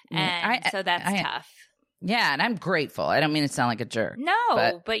 And so that's tough. Yeah. And I'm grateful. I don't mean to sound like a jerk.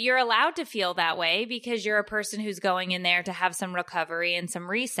 No, but you're allowed to feel that way because you're a person who's going in there to have some recovery and some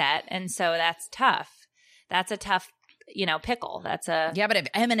reset. And so that's tough. That's a tough, pickle. But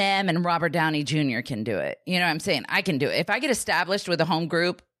if Eminem and Robert Downey Jr. can do it, you know what I'm saying? I can do it. If I get established with a home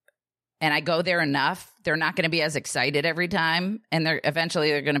group and I go there enough, they're not going to be as excited every time. And eventually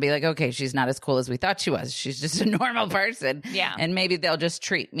they're going to be like, okay, she's not as cool as we thought she was. She's just a normal person. Yeah. And maybe they'll just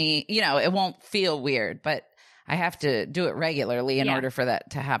treat me, it won't feel weird, but I have to do it regularly in order for that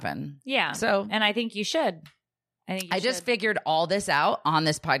to happen. Yeah. So, and I think you should. I just figured all this out on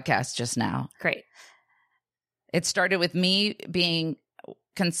this podcast just now. Great. It started with me being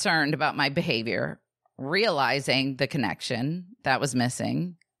concerned about my behavior, realizing the connection that was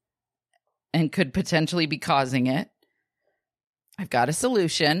missing and could potentially be causing it. I've got a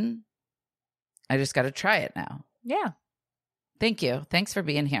solution. I just got to try it now. Yeah. Thank you. Thanks for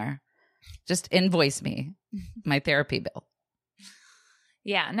being here. Just invoice me my therapy bill.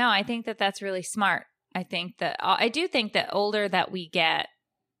 Yeah. No, I think that's really smart. I do think that older that we get,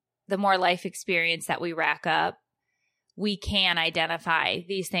 the more life experience that we rack up, we can identify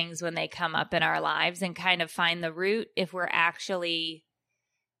these things when they come up in our lives and kind of find the root if we're actually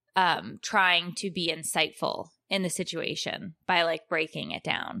trying to be insightful in the situation by like breaking it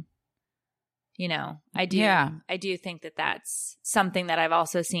down. I do think that that's something that I've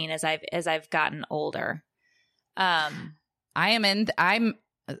also seen as I've gotten older.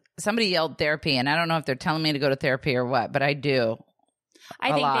 Somebody yelled therapy, and I don't know if they're telling me to go to therapy or what, but I do.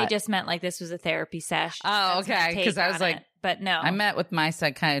 I think they just meant like this was a therapy session. Oh, okay. Because I was like, but no, I met with my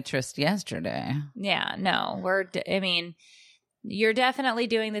psychiatrist yesterday. Yeah, no, you're definitely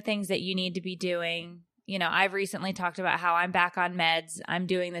doing the things that you need to be doing. I've recently talked about how I'm back on meds. I'm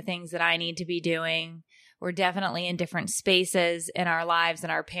doing the things that I need to be doing. We're definitely in different spaces in our lives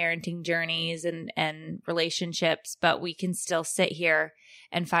and our parenting journeys and relationships, but we can still sit here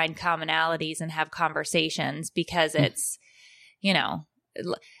and find commonalities and have conversations because it's,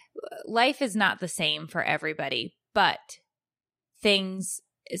 life is not the same for everybody, but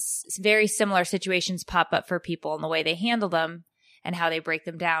very similar situations pop up for people, and the way they handle them and how they break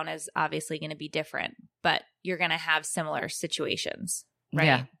them down is obviously going to be different, but you're going to have similar situations, right?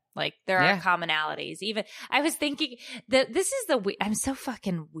 Yeah. Like there are commonalities. Even I was thinking that I'm so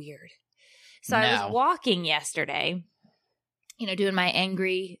fucking weird. So I was walking yesterday, doing my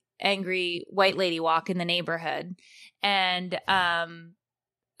angry white lady walk in the neighborhood. And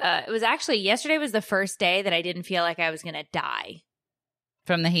it was actually, yesterday was the first day that I didn't feel like I was going to die.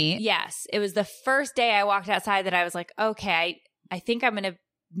 From the heat? Yes. It was the first day I walked outside that I was like, okay, I think I'm going to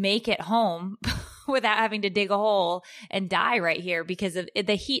make it home without having to dig a hole and die right here because of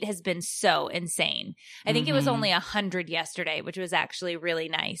the heat has been so insane. I think it was only 100 yesterday, which was actually really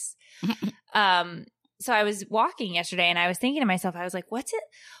nice. So I was walking yesterday and I was thinking to myself, I was like,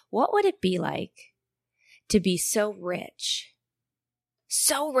 what would it be like to be so rich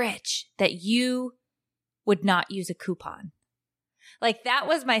that you would not use a coupon? Like that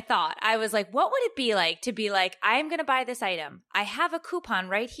was my thought. I was like, what would it be like to be like, I'm going to buy this item. I have a coupon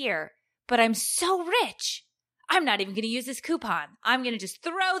right here, but I'm so rich. I'm not even going to use this coupon. I'm going to just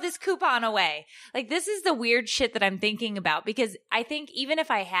throw this coupon away. Like this is the weird shit that I'm thinking about because I think even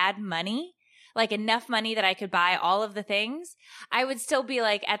if I had money, like enough money that I could buy all of the things, I would still be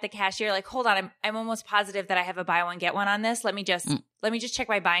like at the cashier, like, hold on, I'm almost positive that I have a buy one, get one on this. Let me just check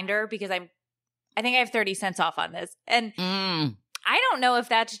my binder because I think I have 30 cents off on this. And I don't know if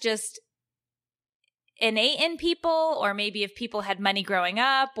that's just innate in people or maybe if people had money growing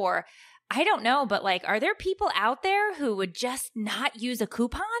up or I don't know, but like, are there people out there who would just not use a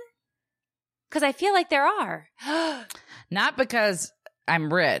coupon? Because I feel like there are. Not because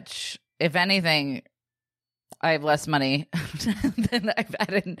I'm rich. If anything, I have less money than I've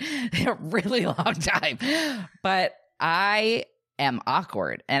had in a really long time. But I am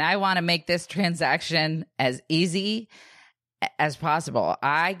awkward, and I want to make this transaction as easy as possible.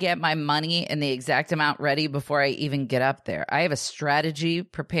 I get my money and the exact amount ready before I even get up there. I have a strategy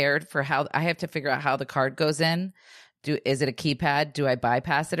prepared for how I have to figure out how the card goes in. Is it a keypad? Do I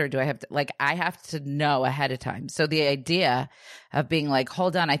bypass it, or do I have to, I have to know ahead of time. So the idea of being like,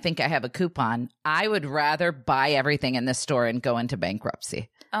 hold on, I think I have a coupon. I would rather buy everything in this store and go into bankruptcy.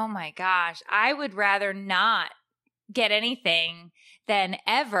 Oh my gosh. I would rather not get anything than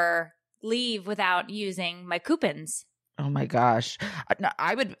ever leave without using my coupons. Oh my gosh. No,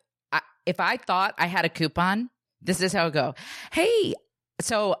 if I thought I had a coupon, this is how it go. Hey,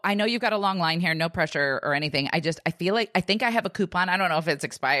 so I know you've got a long line here, no pressure or anything. I think I have a coupon. I don't know if it's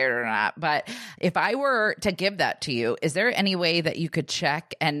expired or not, but if I were to give that to you, is there any way that you could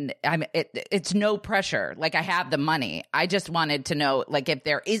check? And it's no pressure. Like, I have the money. I just wanted to know, if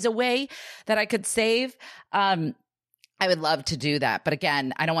there is a way that I could save. I would love to do that. But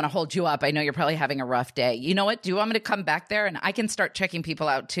again, I don't want to hold you up. I know you're probably having a rough day. You know what? Do you want me to come back there? And I can start checking people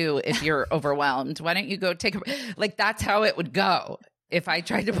out too if you're overwhelmed. Why don't you go take that's how it would go if I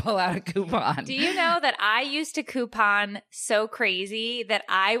tried to pull out a coupon. Do you know that I used to coupon so crazy that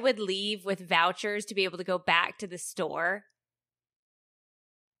I would leave with vouchers to be able to go back to the store?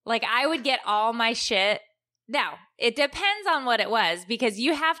 I would get all my shit. Now, it depends on what it was, because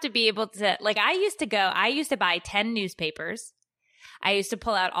you have to be able to, I used to buy 10 newspapers. I used to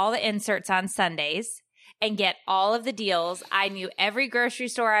pull out all the inserts on Sundays and get all of the deals. I knew every grocery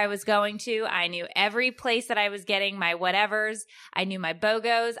store I was going to. I knew every place that I was getting my whatevers. I knew my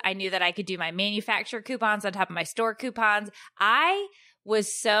BOGOs. I knew that I could do my manufacturer coupons on top of my store coupons. I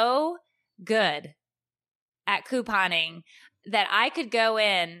was so good at couponing that I could go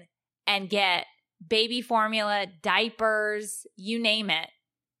in and get baby formula, diapers, you name it.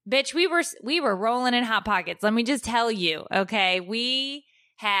 Bitch, we were rolling in Hot Pockets. Let me just tell you, okay? We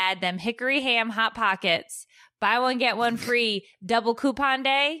had them Hickory Ham Hot Pockets, buy one, get one free, double coupon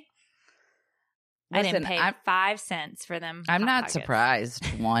day. I didn't pay 5 cents for them. I'm Hot not Pockets. surprised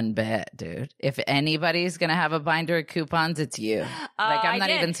one bit, dude. If anybody's going to have a binder of coupons, it's you. I'm not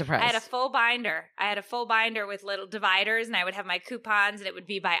even surprised. I had a full binder. With little dividers, and I would have my coupons, and it would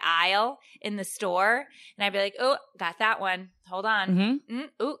be by aisle in the store. And I'd be like, oh, got that one. Hold on.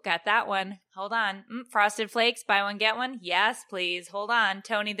 Oh, got that one. Hold on. Frosted Flakes, buy one, get one. Yes, please. Hold on.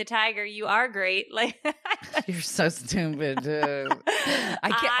 Tony the Tiger, you are great. You're so stupid, dude.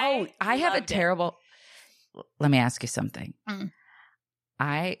 I have a terrible... Let me ask you something.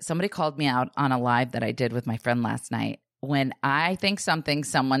 Somebody called me out on a live that I did with my friend last night. When I think something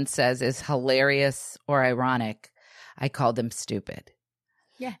someone says is hilarious or ironic, I call them stupid.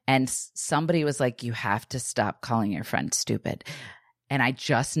 Yeah. And somebody was like, you have to stop calling your friend stupid. And I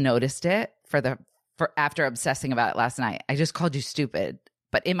just noticed it for after obsessing about it last night. I just called you stupid.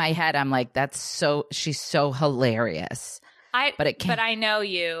 But in my head, I'm like, she's so hilarious. But I know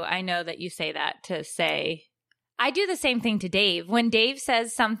you. I know that you say that to say. I do the same thing to Dave. When Dave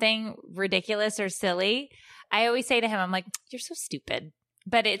says something ridiculous or silly, I always say to him, I'm like, you're so stupid.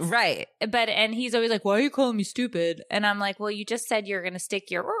 But it's right. And he's always like, why are you calling me stupid? And I'm like, well, you just said you're going to stick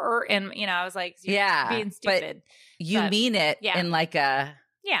your and I was like, you're being stupid. But you mean it in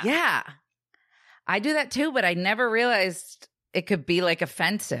yeah. I do that too, but I never realized it could be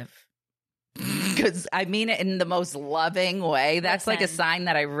offensive. Because I mean it in the most loving way. That's a sign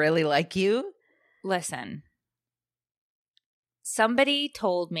that I really like you. Listen, somebody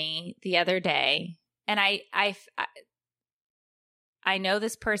told me the other day, and I know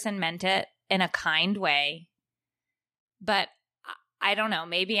this person meant it in a kind way, but I don't know.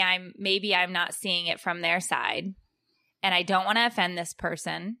 Maybe I'm not seeing it from their side, and I don't want to offend this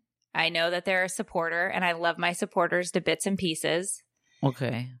person. I know that they're a supporter, and I love my supporters to bits and pieces.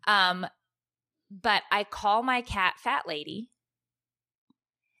 Okay. But I call my cat Fat Lady,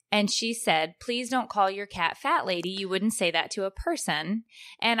 and she said, please don't call your cat Fat Lady. You wouldn't say that to a person.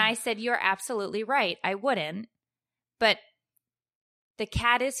 And I said, you're absolutely right. I wouldn't. But the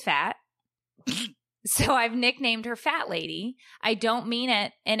cat is fat, so I've nicknamed her Fat Lady. I don't mean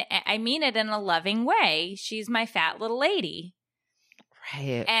it, and I mean it in a loving way. She's my fat little lady.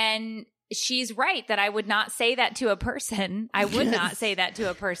 Right. And she's right that I would not say that to a person. I would not say that to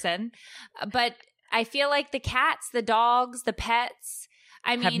a person. But I feel like the cats, the dogs, the pets,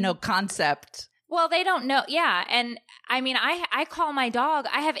 have no concept. Well, they don't know. Yeah. And I mean, I call my dog,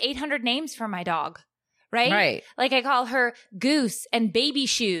 I have 800 names for my dog, right? Right. Like I call her Goose and Baby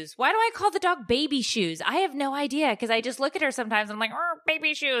Shoes. Why do I call the dog Baby Shoes? I have no idea because I just look at her sometimes and I'm like, oh,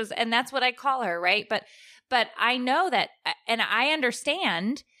 Baby Shoes. And that's what I call her, right? But I know that, and I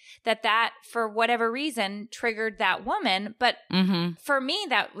understand that for whatever reason triggered that woman. But for me,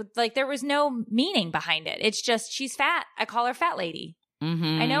 that like there was no meaning behind it. It's just she's fat. I call her Fat Lady.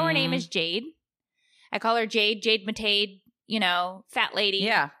 I know her name is Jade. I call her Jade Matade, Fat Lady.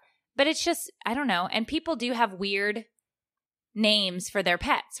 Yeah. But it's just, I don't know. And people do have weird names for their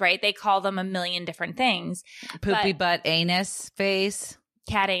pets, right? They call them a million different things. Poopy butt, anus, face.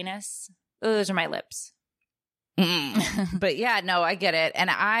 Cat anus. Oh, those are my lips. But yeah, no, I get it. And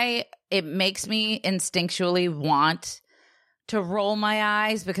it makes me instinctually want to roll my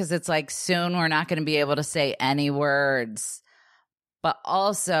eyes because it's like soon we're not going to be able to say any words. But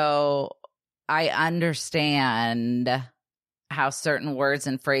also, I understand how certain words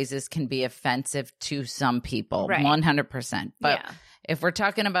and phrases can be offensive to some people, right. 100%. But if we're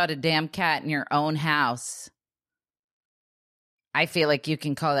talking about a damn cat in your own house, I feel like you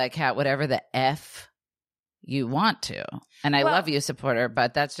can call that cat whatever the F you want to. And I love you, supporter,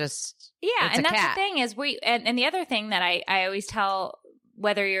 but that's just and that's cat. the thing is and the other thing that I always tell,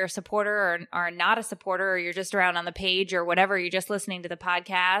 whether you're a supporter or not a supporter, or you're just around on the page or whatever, you're just listening to the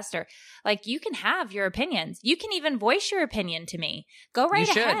podcast, or like you can have your opinions. You can even voice your opinion to me. Go right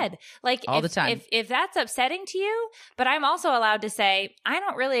ahead. Like all the time. If that's upsetting to you, but I'm also allowed to say, I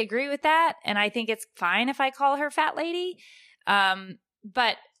don't really agree with that. And I think it's fine if I call her Fat Lady.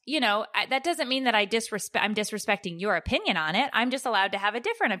 But that doesn't mean that I'm disrespecting your opinion on it. I'm just allowed to have a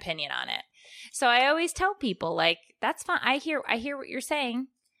different opinion on it. So I always tell people, like, that's fine. I hear what you're saying.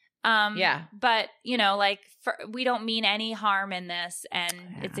 But we don't mean any harm in this, and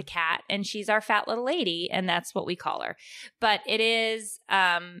it's a cat, and she's our fat little lady, and that's what we call her. But it is,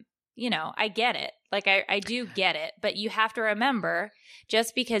 I get it. Like I do get it, but you have to remember,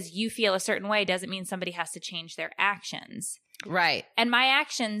 just because you feel a certain way doesn't mean somebody has to change their actions. Right. And my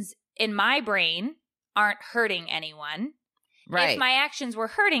actions in my brain aren't hurting anyone. Right. If my actions were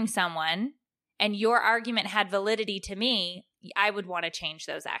hurting someone and your argument had validity to me, I would want to change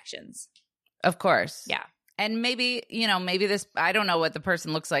those actions. Of course. Yeah. And maybe this, I don't know what the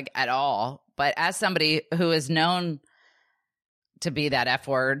person looks like at all, but as somebody who is known to be that F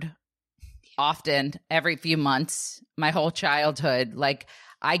word often, every few months, my whole childhood, like,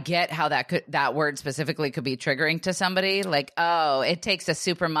 I get how that word specifically could be triggering to somebody. Like, oh, it takes a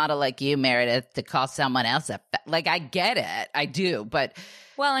supermodel like you, Meredith, to call someone else like, I get it. I do. But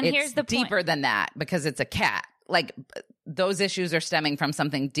here's the deeper point. than that, because it's a cat. Like, those issues are stemming from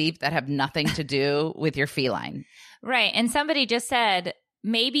something deep that have nothing to do with your feline. Right. And somebody just said,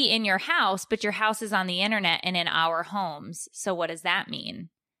 maybe in your house, but your house is on the internet and in our homes. So what does that mean?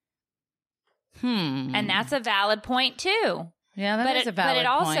 And that's a valid point too. Yeah, that is a valid point. But it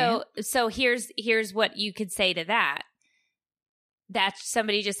also, so here's what you could say to that. That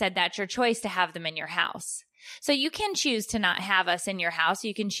somebody just said that's your choice to have them in your house. So you can choose to not have us in your house.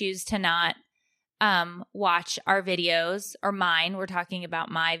 You can choose to not watch our videos, or mine. We're talking about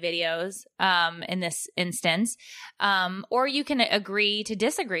my videos in this instance. Or you can agree to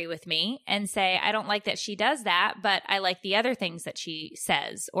disagree with me and say, I don't like that she does that, but I like the other things that she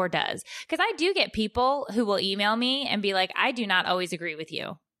says or does. Because I do get people who will email me and be like, I do not always agree with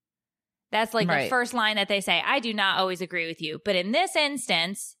you. That's like the first line that they say. I do not always agree with you. But in this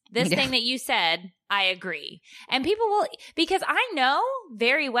instance, this thing that you said, I agree. And people will, because I know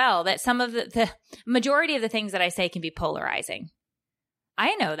very well that some of the majority of the things that I say can be polarizing.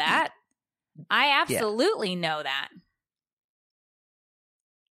 I know that. I absolutely know that.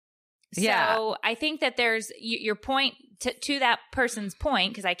 Yeah. So I think that there's your point to that person's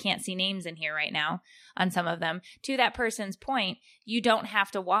point, because I can't see names in here right now on some of them. To that person's point, you don't have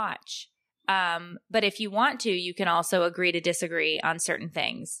to watch. But if you want to, you can also agree to disagree on certain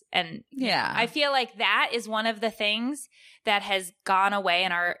things. And I feel like that is one of the things that has gone away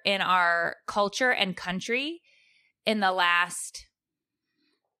in our culture and country in the last,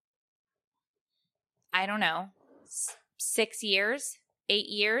 I don't know, 6 years, 8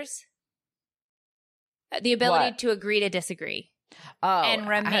 years. The ability to agree to disagree and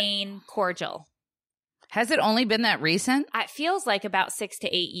remain cordial. Has it only been that recent? It feels like about 6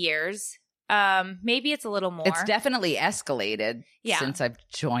 to 8 years. Maybe it's a little more. It's definitely escalated since I've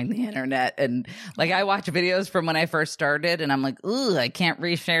joined the internet. And like, I watch videos from when I first started and I'm like, ooh, I can't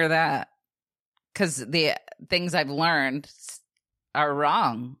reshare that. Because the things I've learned are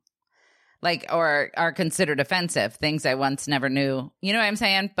wrong. Like, or are considered offensive. Things I once never knew. You know what I'm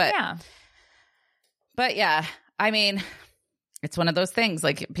saying? But yeah, I mean, It's one of those things.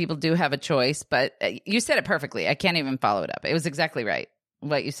 Like, people do have a choice, but you said it perfectly. I can't even follow it up. It was exactly right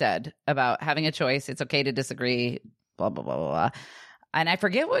what you said about having a choice. It's okay to disagree, blah, blah, blah, blah, blah. And I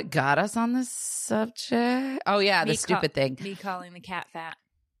forget what got us on this subject. Oh, yeah, the stupid thing. Me calling the cat fat.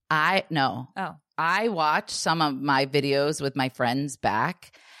 No. Oh. I watched some of my videos with my friends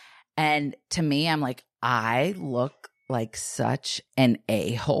back, and to me, I'm like, I look like such an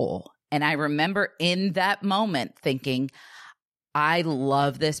a-hole. And I remember in that moment thinking, I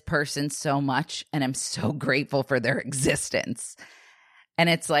love this person so much, and I'm so grateful for their existence. And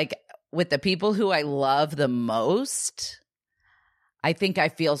it's like, with the people who I love the most, I think I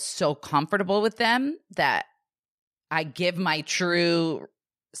feel so comfortable with them that I give my true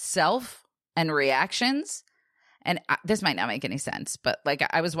self and reactions. And this might not make any sense, but like,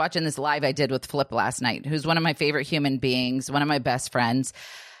 I was watching this live I did with Flip last night, who's one of my favorite human beings, one of my best friends.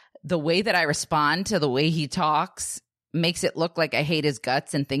 The way that I respond to the way he talks makes it look like I hate his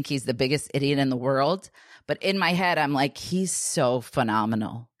guts and think he's the biggest idiot in the world. But in my head, I'm like, he's so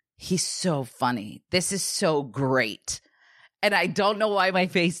phenomenal. He's so funny. This is so great. And I don't know why my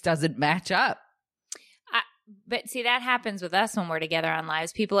face doesn't match up. But see, that happens with us when we're together on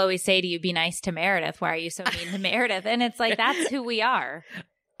lives. People always say to you, be nice to Meredith. Why are you so mean to Meredith? And it's like, that's who we are.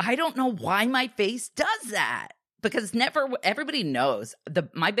 I don't know why my face does that. Because everybody knows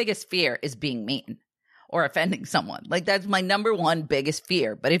my biggest fear is being mean or offending someone. Like, that's my number one biggest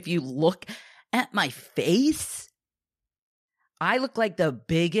fear. But if you look at my face, I look like the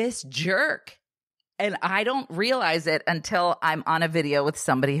biggest jerk. And I don't realize it until I'm on a video with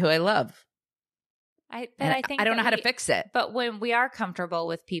somebody who I love. I think I don't know how to fix it. But when we are comfortable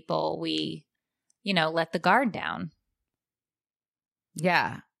with people, we, let the guard down.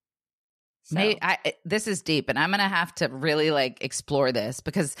 Yeah. So. This is deep, and I'm going to have to really explore this,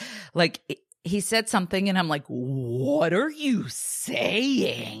 because he said something and I'm like, what are you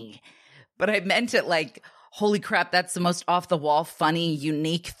saying? But I meant it like, holy crap, that's the most off the wall, funny,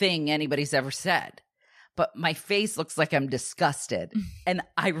 unique thing anybody's ever said. But my face looks like I'm disgusted. And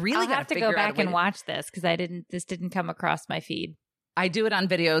I really have to go back and watch this, because this didn't come across my feed. I do it on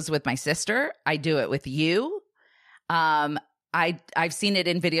videos with my sister. I do it with you. I've seen it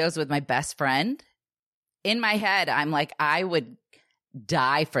in videos with my best friend. In my head, I'm like, I would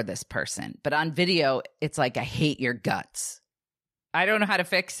die for this person. But on video, it's like, I hate your guts. I don't know how to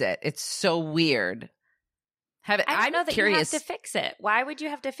fix it. It's so weird. I don't know that curious. You have to fix it. Why would you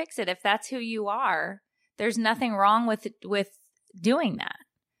have to fix it if that's who you are? There's nothing wrong with doing that.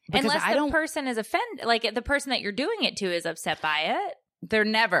 Because unless the person is offended, like the person that you're doing it to is upset by it. They're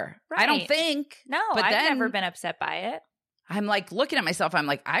never. Right. I don't think. No, but I've never been upset by it. I'm like looking at myself. I'm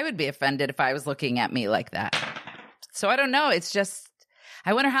like, I would be offended if I was looking at me like that. So I don't know. It's just,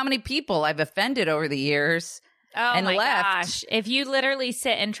 I wonder how many people I've offended over the years. Oh and my left. gosh. If you literally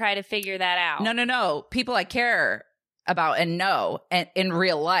sit and try to figure that out. No. People I care about and know and in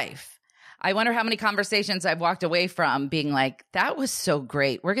real life. I wonder how many conversations I've walked away from being like, that was so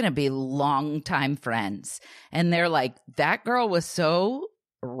great. We're going to be longtime friends. And they're like, that girl was so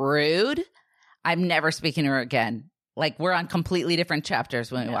rude. I'm never speaking to her again. Like, we're on completely different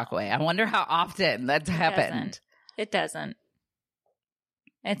chapters when we walk away. I wonder how often that's happened. It doesn't.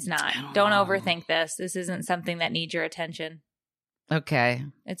 It's not. Don't overthink this. This isn't something that needs your attention. Okay.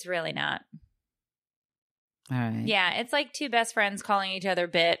 It's really not. All right. Yeah, it's like two best friends calling each other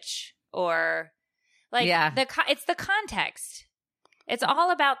bitch, or like it's the context. It's all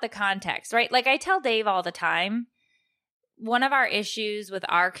about the context, right? Like I tell Dave all the time, one of our issues with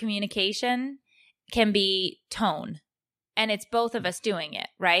our communication can be tone, and it's both of us doing it,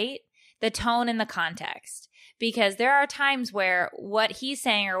 right? The tone and the context. Because there are times where what he's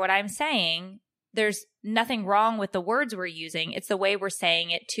saying or what I'm saying, there's nothing wrong with the words we're using. It's the way we're saying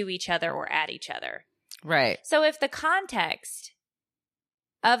it to each other or at each other. Right. So if the context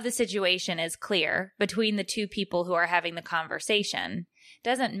of the situation is clear between the two people who are having the conversation,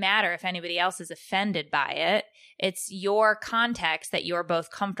 doesn't matter if anybody else is offended by it. It's your context that you're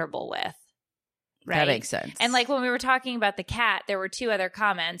both comfortable with. Right? That makes sense. And like when we were talking about the cat, there were two other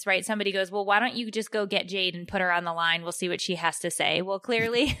comments, right? Somebody goes, well, why don't you just go get Jade and put her on the line? We'll see what she has to say. Well,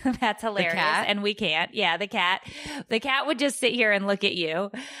 clearly that's hilarious. And we can't. Yeah, the cat. The cat would just sit here and look at you.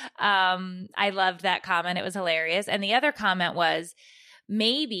 I loved that comment. It was hilarious. And the other comment was,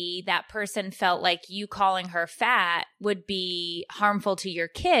 maybe that person felt like you calling her fat would be harmful to your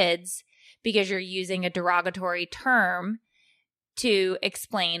kids because you're using a derogatory term to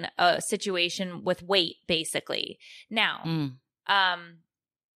explain a situation with weight, basically. Now, I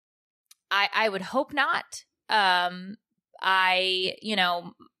would hope not.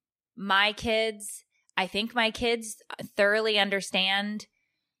 My kids, I think my kids thoroughly understand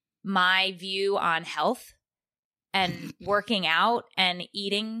my view on health and working out and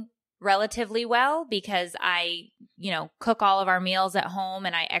eating relatively well because I, cook all of our meals at home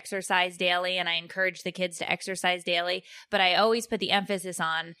and I exercise daily and I encourage the kids to exercise daily. But I always put the emphasis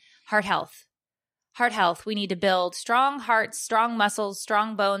on heart health. Heart health. We need to build strong hearts, strong muscles,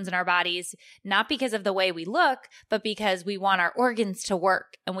 strong bones in our bodies, not because of the way we look, but because we want our organs to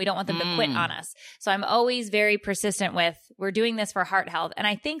work and we don't want them to quit on us. So I'm always very persistent with, we're doing this for heart health. And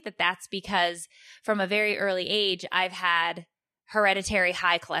I think that that's because from a very early age, I've had hereditary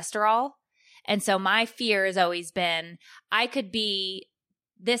high cholesterol. And so my fear has always been, I could be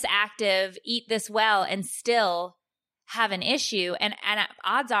this active, eat this well, and still have an issue. And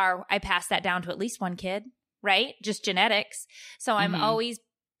odds are I pass that down to at least one kid, right? Just genetics. So I'm always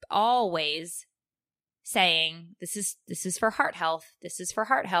saying, this is for heart health. This is for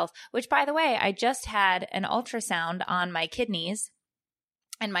heart health, which by the way, I just had an ultrasound on my kidneys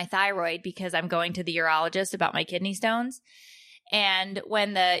and my thyroid because I'm going to the urologist about my kidney stones. And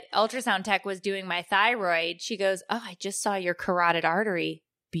when the ultrasound tech was doing my thyroid, she goes, "Oh, I just saw your carotid artery.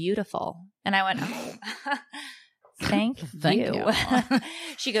 Beautiful." And I went, "Oh, Thank you.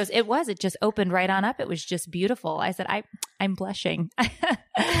 She goes, it just opened right on up. It was just beautiful. I said, I'm blushing. I'm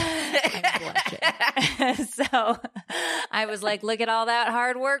blushing. So I was like, look at all that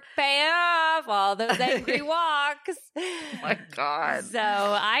hard work paying off, all those angry walks. Oh my God. So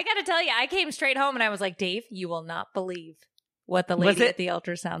I got to tell you, I came straight home and I was like, Dave, you will not believe what the lady at the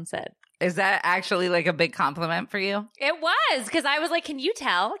ultrasound said. Is that actually like a big compliment for you? It was, because I was like, can you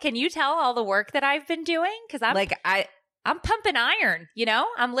tell all the work that I've been doing? Because I'm pumping iron,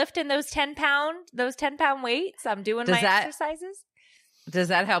 I'm lifting those 10 pound weights. I'm doing my exercises. Does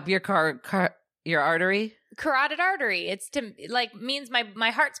that help your your artery? Carotid artery. It's means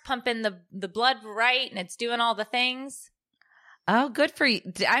my heart's pumping the blood right, and it's doing all the things. Oh, good for you.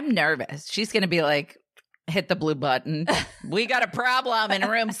 I'm nervous. She's going to be like, hit the blue button. We got a problem in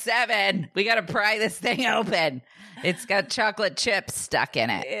room 7. We got to pry this thing open. It's got chocolate chips stuck in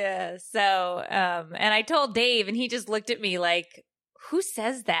it. Yeah. So, and I told Dave, and he just looked at me like, who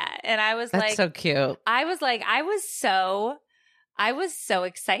says that? And I was That's like, so cute. I was so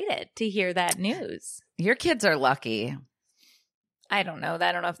excited to hear that news. Your kids are lucky. I don't know.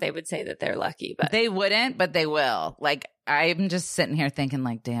 I don't know if they would say that they're lucky, but they wouldn't, but they will. Like, I'm just sitting here thinking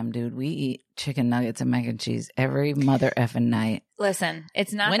like, damn, dude, we eat chicken nuggets and mac and cheese every mother effing night. Listen,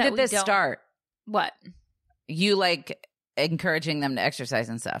 it's not when that did this start? What? You like encouraging them to exercise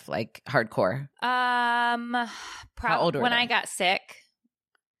and stuff, like hardcore? How old were they? When I got sick,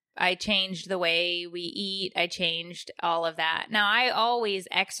 I changed the way we eat. I changed all of that. Now, I always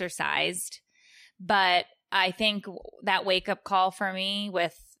exercised, but I think that wake up call for me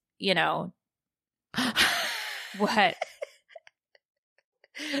with, what?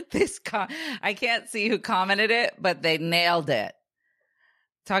 I can't see who commented it, but they nailed it.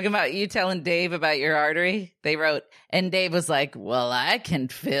 Talking about you telling Dave about your artery. They wrote, and Dave was like, well, I can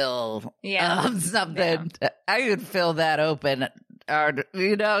feel something. Yeah. I could feel that open.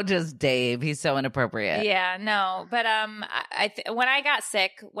 Just Dave. He's so inappropriate. Yeah, no. But when I got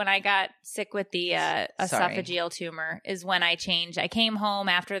sick with the esophageal tumor is when I changed. I came home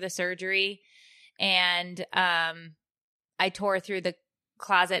after the surgery and I tore through the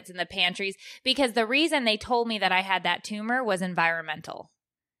closets and the pantries because the reason they told me that I had that tumor was environmental.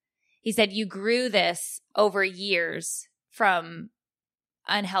 He said, you grew this over years from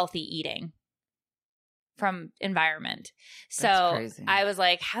unhealthy eating, from environment. So I was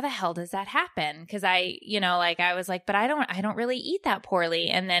like, how the hell does that happen? Because I was like, but I don't really eat that poorly.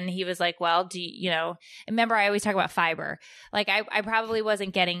 And then he was like, well, remember I always talk about fiber. Like I probably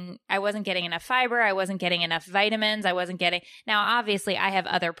wasn't getting enough fiber. I wasn't getting enough vitamins. Now obviously I have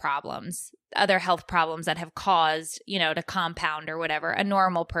other health problems that have caused, to compound or whatever. A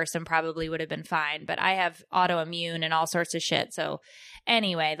normal person probably would have been fine, but I have autoimmune and all sorts of shit. So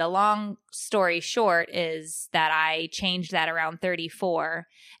anyway, the long story short is that I changed that around 34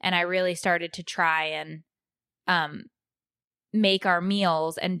 and I really started to try and make our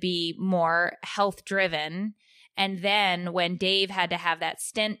meals and be more health driven. And then when Dave had to have that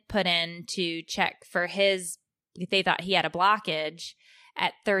stent put in to check for they thought he had a blockage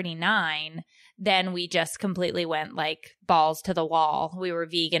at 39, then we just completely went like balls to the wall. We were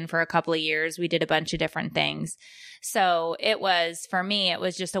vegan for a couple of years. We did a bunch of different things. So for me, it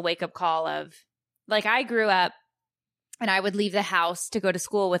was just a wake up call of like, I grew up and I would leave the house to go to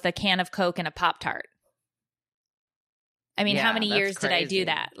school with a can of Coke and a Pop-Tart. I mean, how many years did I do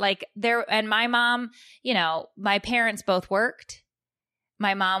that? Like and my mom, my parents both worked.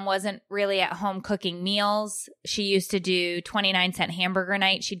 My mom wasn't really at home cooking meals. She used to do 29-cent hamburger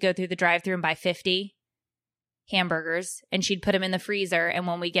night. She'd go through the drive-thru and buy 50 hamburgers, and she'd put them in the freezer. And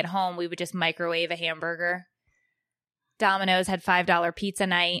when we get home, we would just microwave a hamburger. Domino's had $5 pizza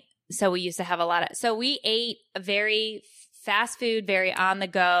night. So we used to have a lot of – so we ate a very fast food, very on the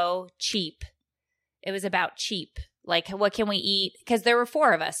go, cheap. It was about cheap. Like, what can we eat? Because there were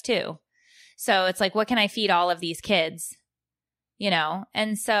 4 of us too. So it's like, what can I feed all of these kids? You know?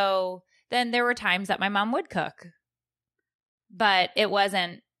 And so then there were times that my mom would cook. But it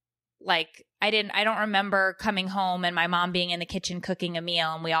wasn't like I don't remember coming home and my mom being in the kitchen cooking a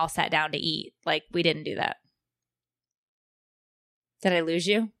meal and we all sat down to eat. Like, we didn't do that. Did I lose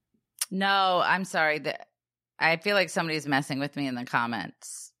you? No, I'm sorry. I feel like somebody's messing with me in the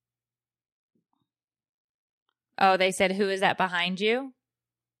comments. Oh, they said, who is that behind you?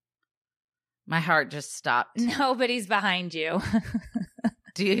 My heart just stopped. Nobody's behind you.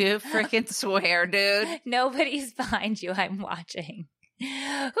 Do you freaking swear, dude? Nobody's behind you. I'm watching.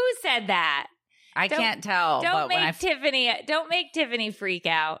 Who said that? I can't tell. Don't make Tiffany freak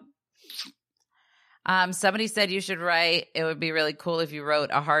out. Somebody said you should write. It would be really cool if you wrote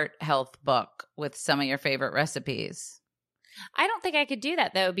a heart health book with some of your favorite recipes. I don't think I could do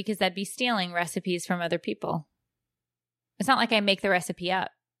that though, because that'd be stealing recipes from other people. It's not like I make the recipe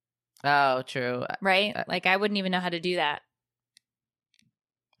up. Oh, true. Right? Like, I wouldn't even know how to do that.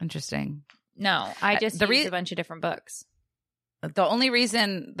 Interesting. No, I just used a bunch of different books. The only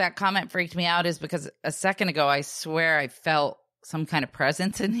reason that comment freaked me out is because a second ago, I swear I felt some kind of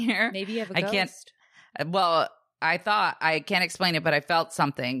presence in here. Maybe you have a ghost. I thought, I can't explain it, but I felt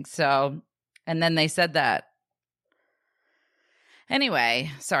something. So, and then they said that. Anyway,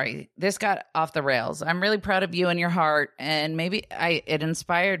 sorry, this got off the rails. I'm really proud of you and your heart. And maybe it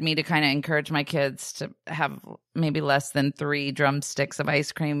inspired me to kind of encourage my kids to have maybe less than 3 drumsticks of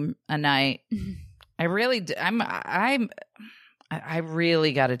ice cream a night. I really, I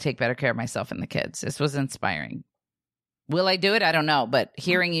really got to take better care of myself and the kids. This was inspiring. Will I do it? I don't know. But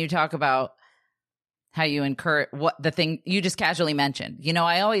hearing you talk about how you encourage what the thing you just casually mentioned, you know,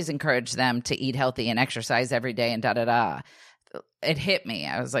 I always encourage them to eat healthy and exercise every day and da-da-da. It hit me.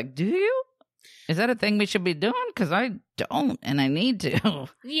 I was like, do you? Is that a thing we should be doing? Because I don't, and I need to.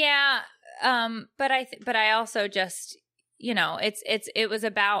 Yeah. But I also just, you know, it was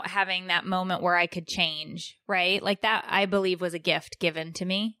about having that moment where I could change, right? Like that, I believe, was a gift given to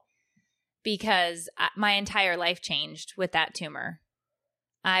me because my entire life changed with that tumor.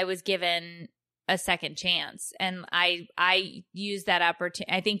 I was given a second chance, and I used that opportunity.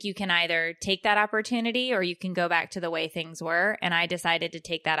 I think you can either take that opportunity or you can go back to the way things were. And I decided to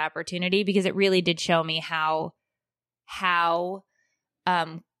take that opportunity because it really did show me how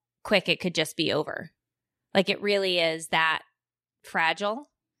quick it could just be over. Like, it really is that fragile.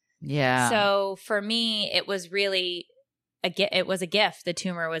 Yeah. So for me, it was really it was a gift. The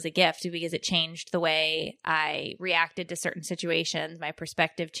tumor was a gift because it changed the way I reacted to certain situations. My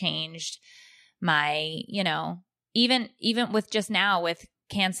perspective changed. My, you know, even with just now with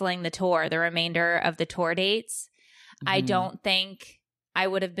canceling the tour, the remainder of the tour dates, I don't think I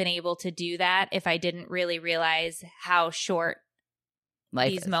would have been able to do that if I didn't really realize how short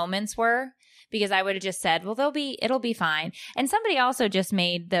these moments were, because I would have just said, well, it'll be fine. And somebody also just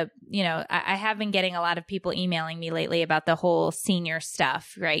made I have been getting a lot of people emailing me lately about the whole senior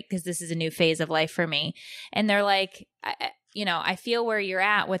stuff, right? Because this is a new phase of life for me. And they're like, I feel where you're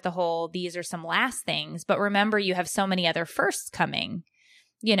at with the whole, these are some last things, but remember, you have so many other firsts coming.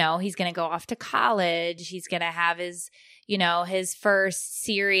 You know, he's going to go off to college. He's going to have his first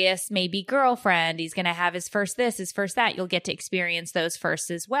serious maybe girlfriend. He's going to have his first this, his first that. You'll get to experience those firsts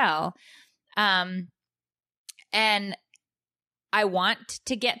as well. And I want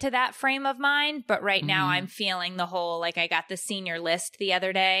to get to that frame of mind, but right now I'm feeling the whole, like, I got the senior list the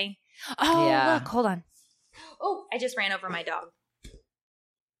other day. Oh, yeah. Look, hold on. Oh, I just ran over my dog.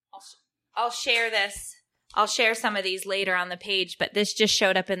 I'll share this. I'll share some of these later on the page, but this just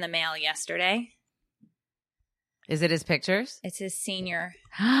showed up in the mail yesterday. Is it his pictures? It's his senior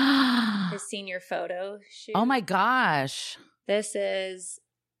photo shoot. Oh my gosh. This is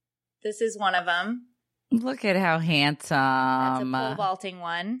one of them. Look at how handsome. That's a pole vaulting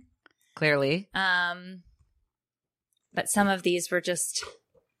one. Clearly. But some of these were just...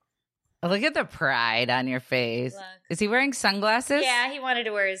 Look at the pride on your face. Look. Is he wearing sunglasses? Yeah, he wanted to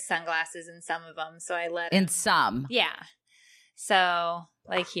wear his sunglasses in some of them, so I let him. In some? Yeah. So,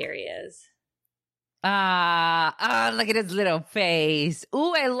 like, here he is. Look at his little face.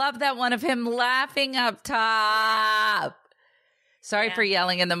 Ooh, I love that one of him laughing up top. Sorry for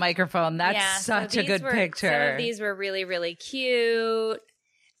yelling in the microphone. That's such a good picture. Some of these were really, really cute.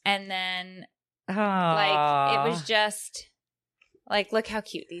 And then Oh. like it was just like, look how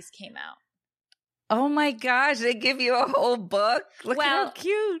cute these came out. Oh my gosh, they give you a whole book. Look at how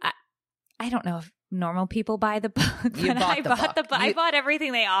cute. I don't know if normal people buy the book. You but bought I the bought book. the book. I bought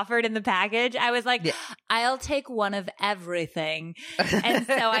everything they offered in the package. I was like, Yeah. I'll take one of everything. And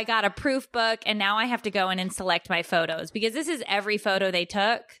so I got a proof book, and now I have to go in and select my photos because this is every photo they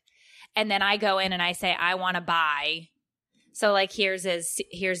took. And then I go in and I say, I want to buy. So like, here's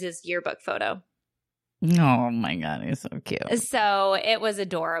his yearbook photo. Oh my God, he's so cute. So it was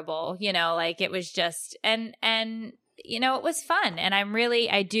adorable, you know, like it was just, and, you know, it was fun. And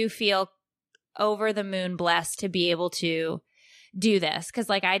I do feel over the moon blessed to be able to do this. Cause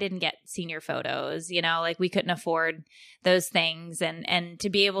like I didn't get senior photos, you know, like we couldn't afford those things. And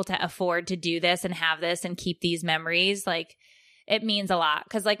to be able to afford to do this and have this and keep these memories, like it means a lot.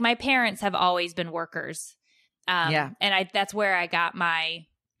 Cause like my parents have always been workers. And that's where I got my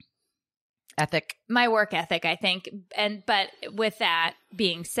work ethic, I think. But with that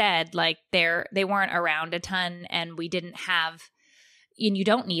being said, like they weren't around a ton, and we didn't have, and you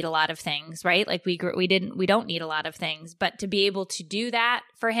don't need a lot of things, right? Like we don't need a lot of things, but to be able to do that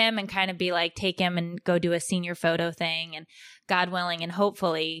for him and kind of be like, take him and go do a senior photo thing, and God willing, and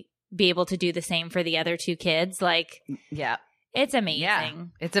hopefully be able to do the same for the other two kids. Like, yeah, it's amazing. Yeah.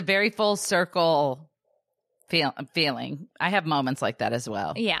 It's a very full circle feeling. I have moments like that as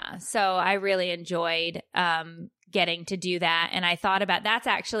well. Yeah. So I really enjoyed getting to do that. And I thought about, that's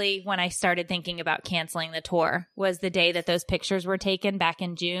actually when I started thinking about canceling the tour, was the day that those pictures were taken back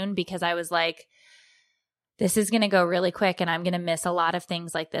in June, because I was like, this is going to go really quick and I'm going to miss a lot of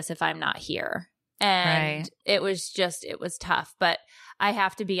things like this if I'm not here. And it was tough. But I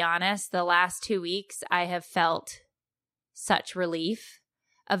have to be honest, the last 2 weeks I have felt such relief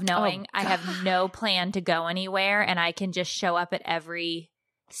of knowing I have no plan to go anywhere and I can just show up at every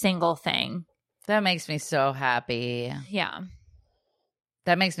single thing. That makes me so happy. Yeah.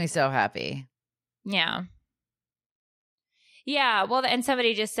 That makes me so happy. Yeah. Yeah. Well, and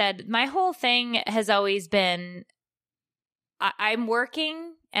somebody just said, my whole thing has always been, I'm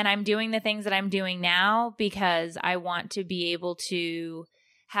working and I'm doing the things that I'm doing now because I want to be able to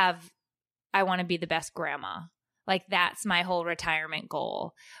I want to be the best grandma. Like that's my whole retirement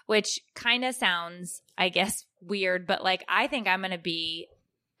goal, which kind of sounds, I guess, weird, but like I think I'm going to be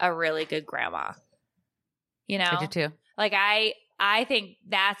a really good grandma. You know? I do too. Like I think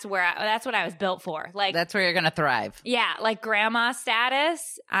that's what I was built for. Like that's where you're going to thrive. Yeah, like grandma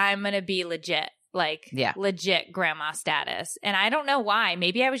status, I'm going to be legit. Like legit grandma status. And I don't know why.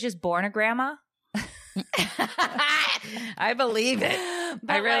 Maybe I was just born a grandma. I believe it.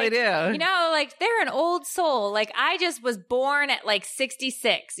 But I really do. You know, like they're an old soul. Like I just was born at like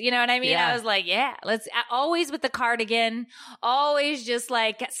 66. You know what I mean? Yeah. I was like, yeah, always with the cardigan, always just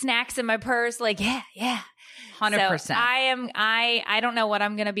like snacks in my purse. Like, yeah. 100%. So I don't know what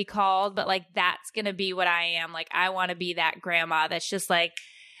I'm going to be called, but like that's going to be what I am. Like I want to be that grandma that's just like,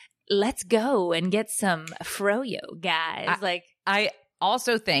 let's go and get some froyo, guys. I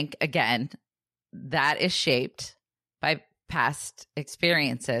also think, again, that is shaped by past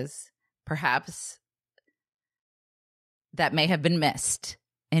experiences, perhaps that may have been missed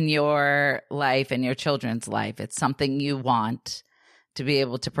in your life and your children's life. It's something you want to be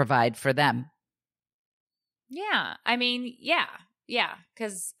able to provide for them. Yeah. I mean, yeah.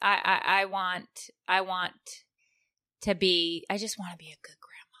 Because I just want to be a good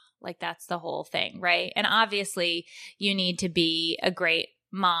grandma. Like that's the whole thing, right? And obviously you need to be a great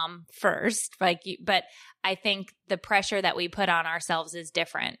mom first, but I think the pressure that we put on ourselves is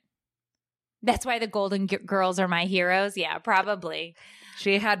different. That's why the Golden Girls are my heroes. Yeah, probably.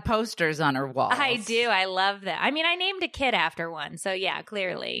 She had posters on her wall. I do. I love that. I mean, I named a kid after one, so yeah,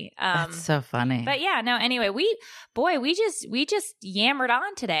 clearly. That's so funny. But yeah, no. Anyway, we just yammered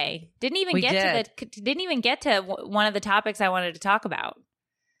on today. Didn't even get to one of the topics I wanted to talk about.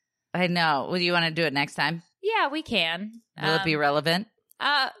 I know. Well, you want to do it next time? Yeah, we can. Will it be relevant?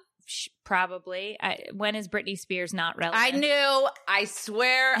 Probably. When is Britney Spears not relevant? I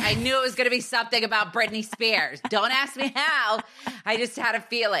swear, I knew it was going to be something about Britney Spears. Don't ask me how. I just had a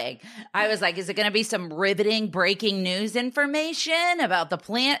feeling. I was like, is it going to be some riveting breaking news information about the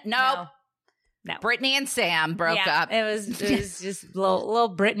plant? Nope. No. Britney and Sam broke up. It was just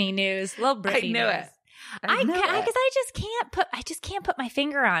little Britney news. Little Britney I knew news. it. Because I just can't put my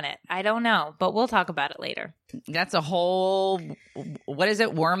finger on it. I don't know, but we'll talk about it later. That's a whole, what is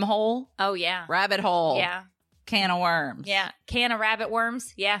it? Wormhole? Oh yeah, rabbit hole. Yeah, can of worms. Yeah, can of rabbit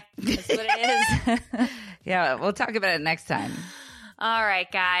worms. Yeah, that's what it is. Yeah, we'll talk about it next time. All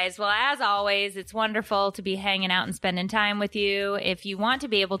right, guys. Well, as always, it's wonderful to be hanging out and spending time with you. If you want to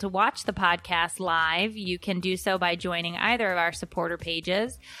be able to watch the podcast live, you can do so by joining either of our supporter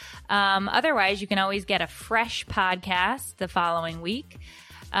pages. Otherwise, you can always get a fresh podcast the following week.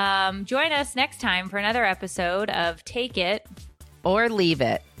 Join us next time for another episode of Take It or Leave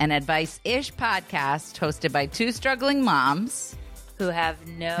It, an advice-ish podcast hosted by two struggling moms who have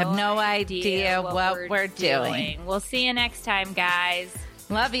no idea what we're doing. We'll see you next time, guys.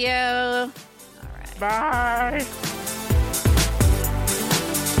 Love you. All right. Bye.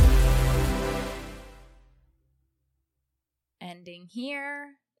 Ending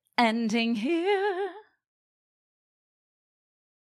here. Ending here.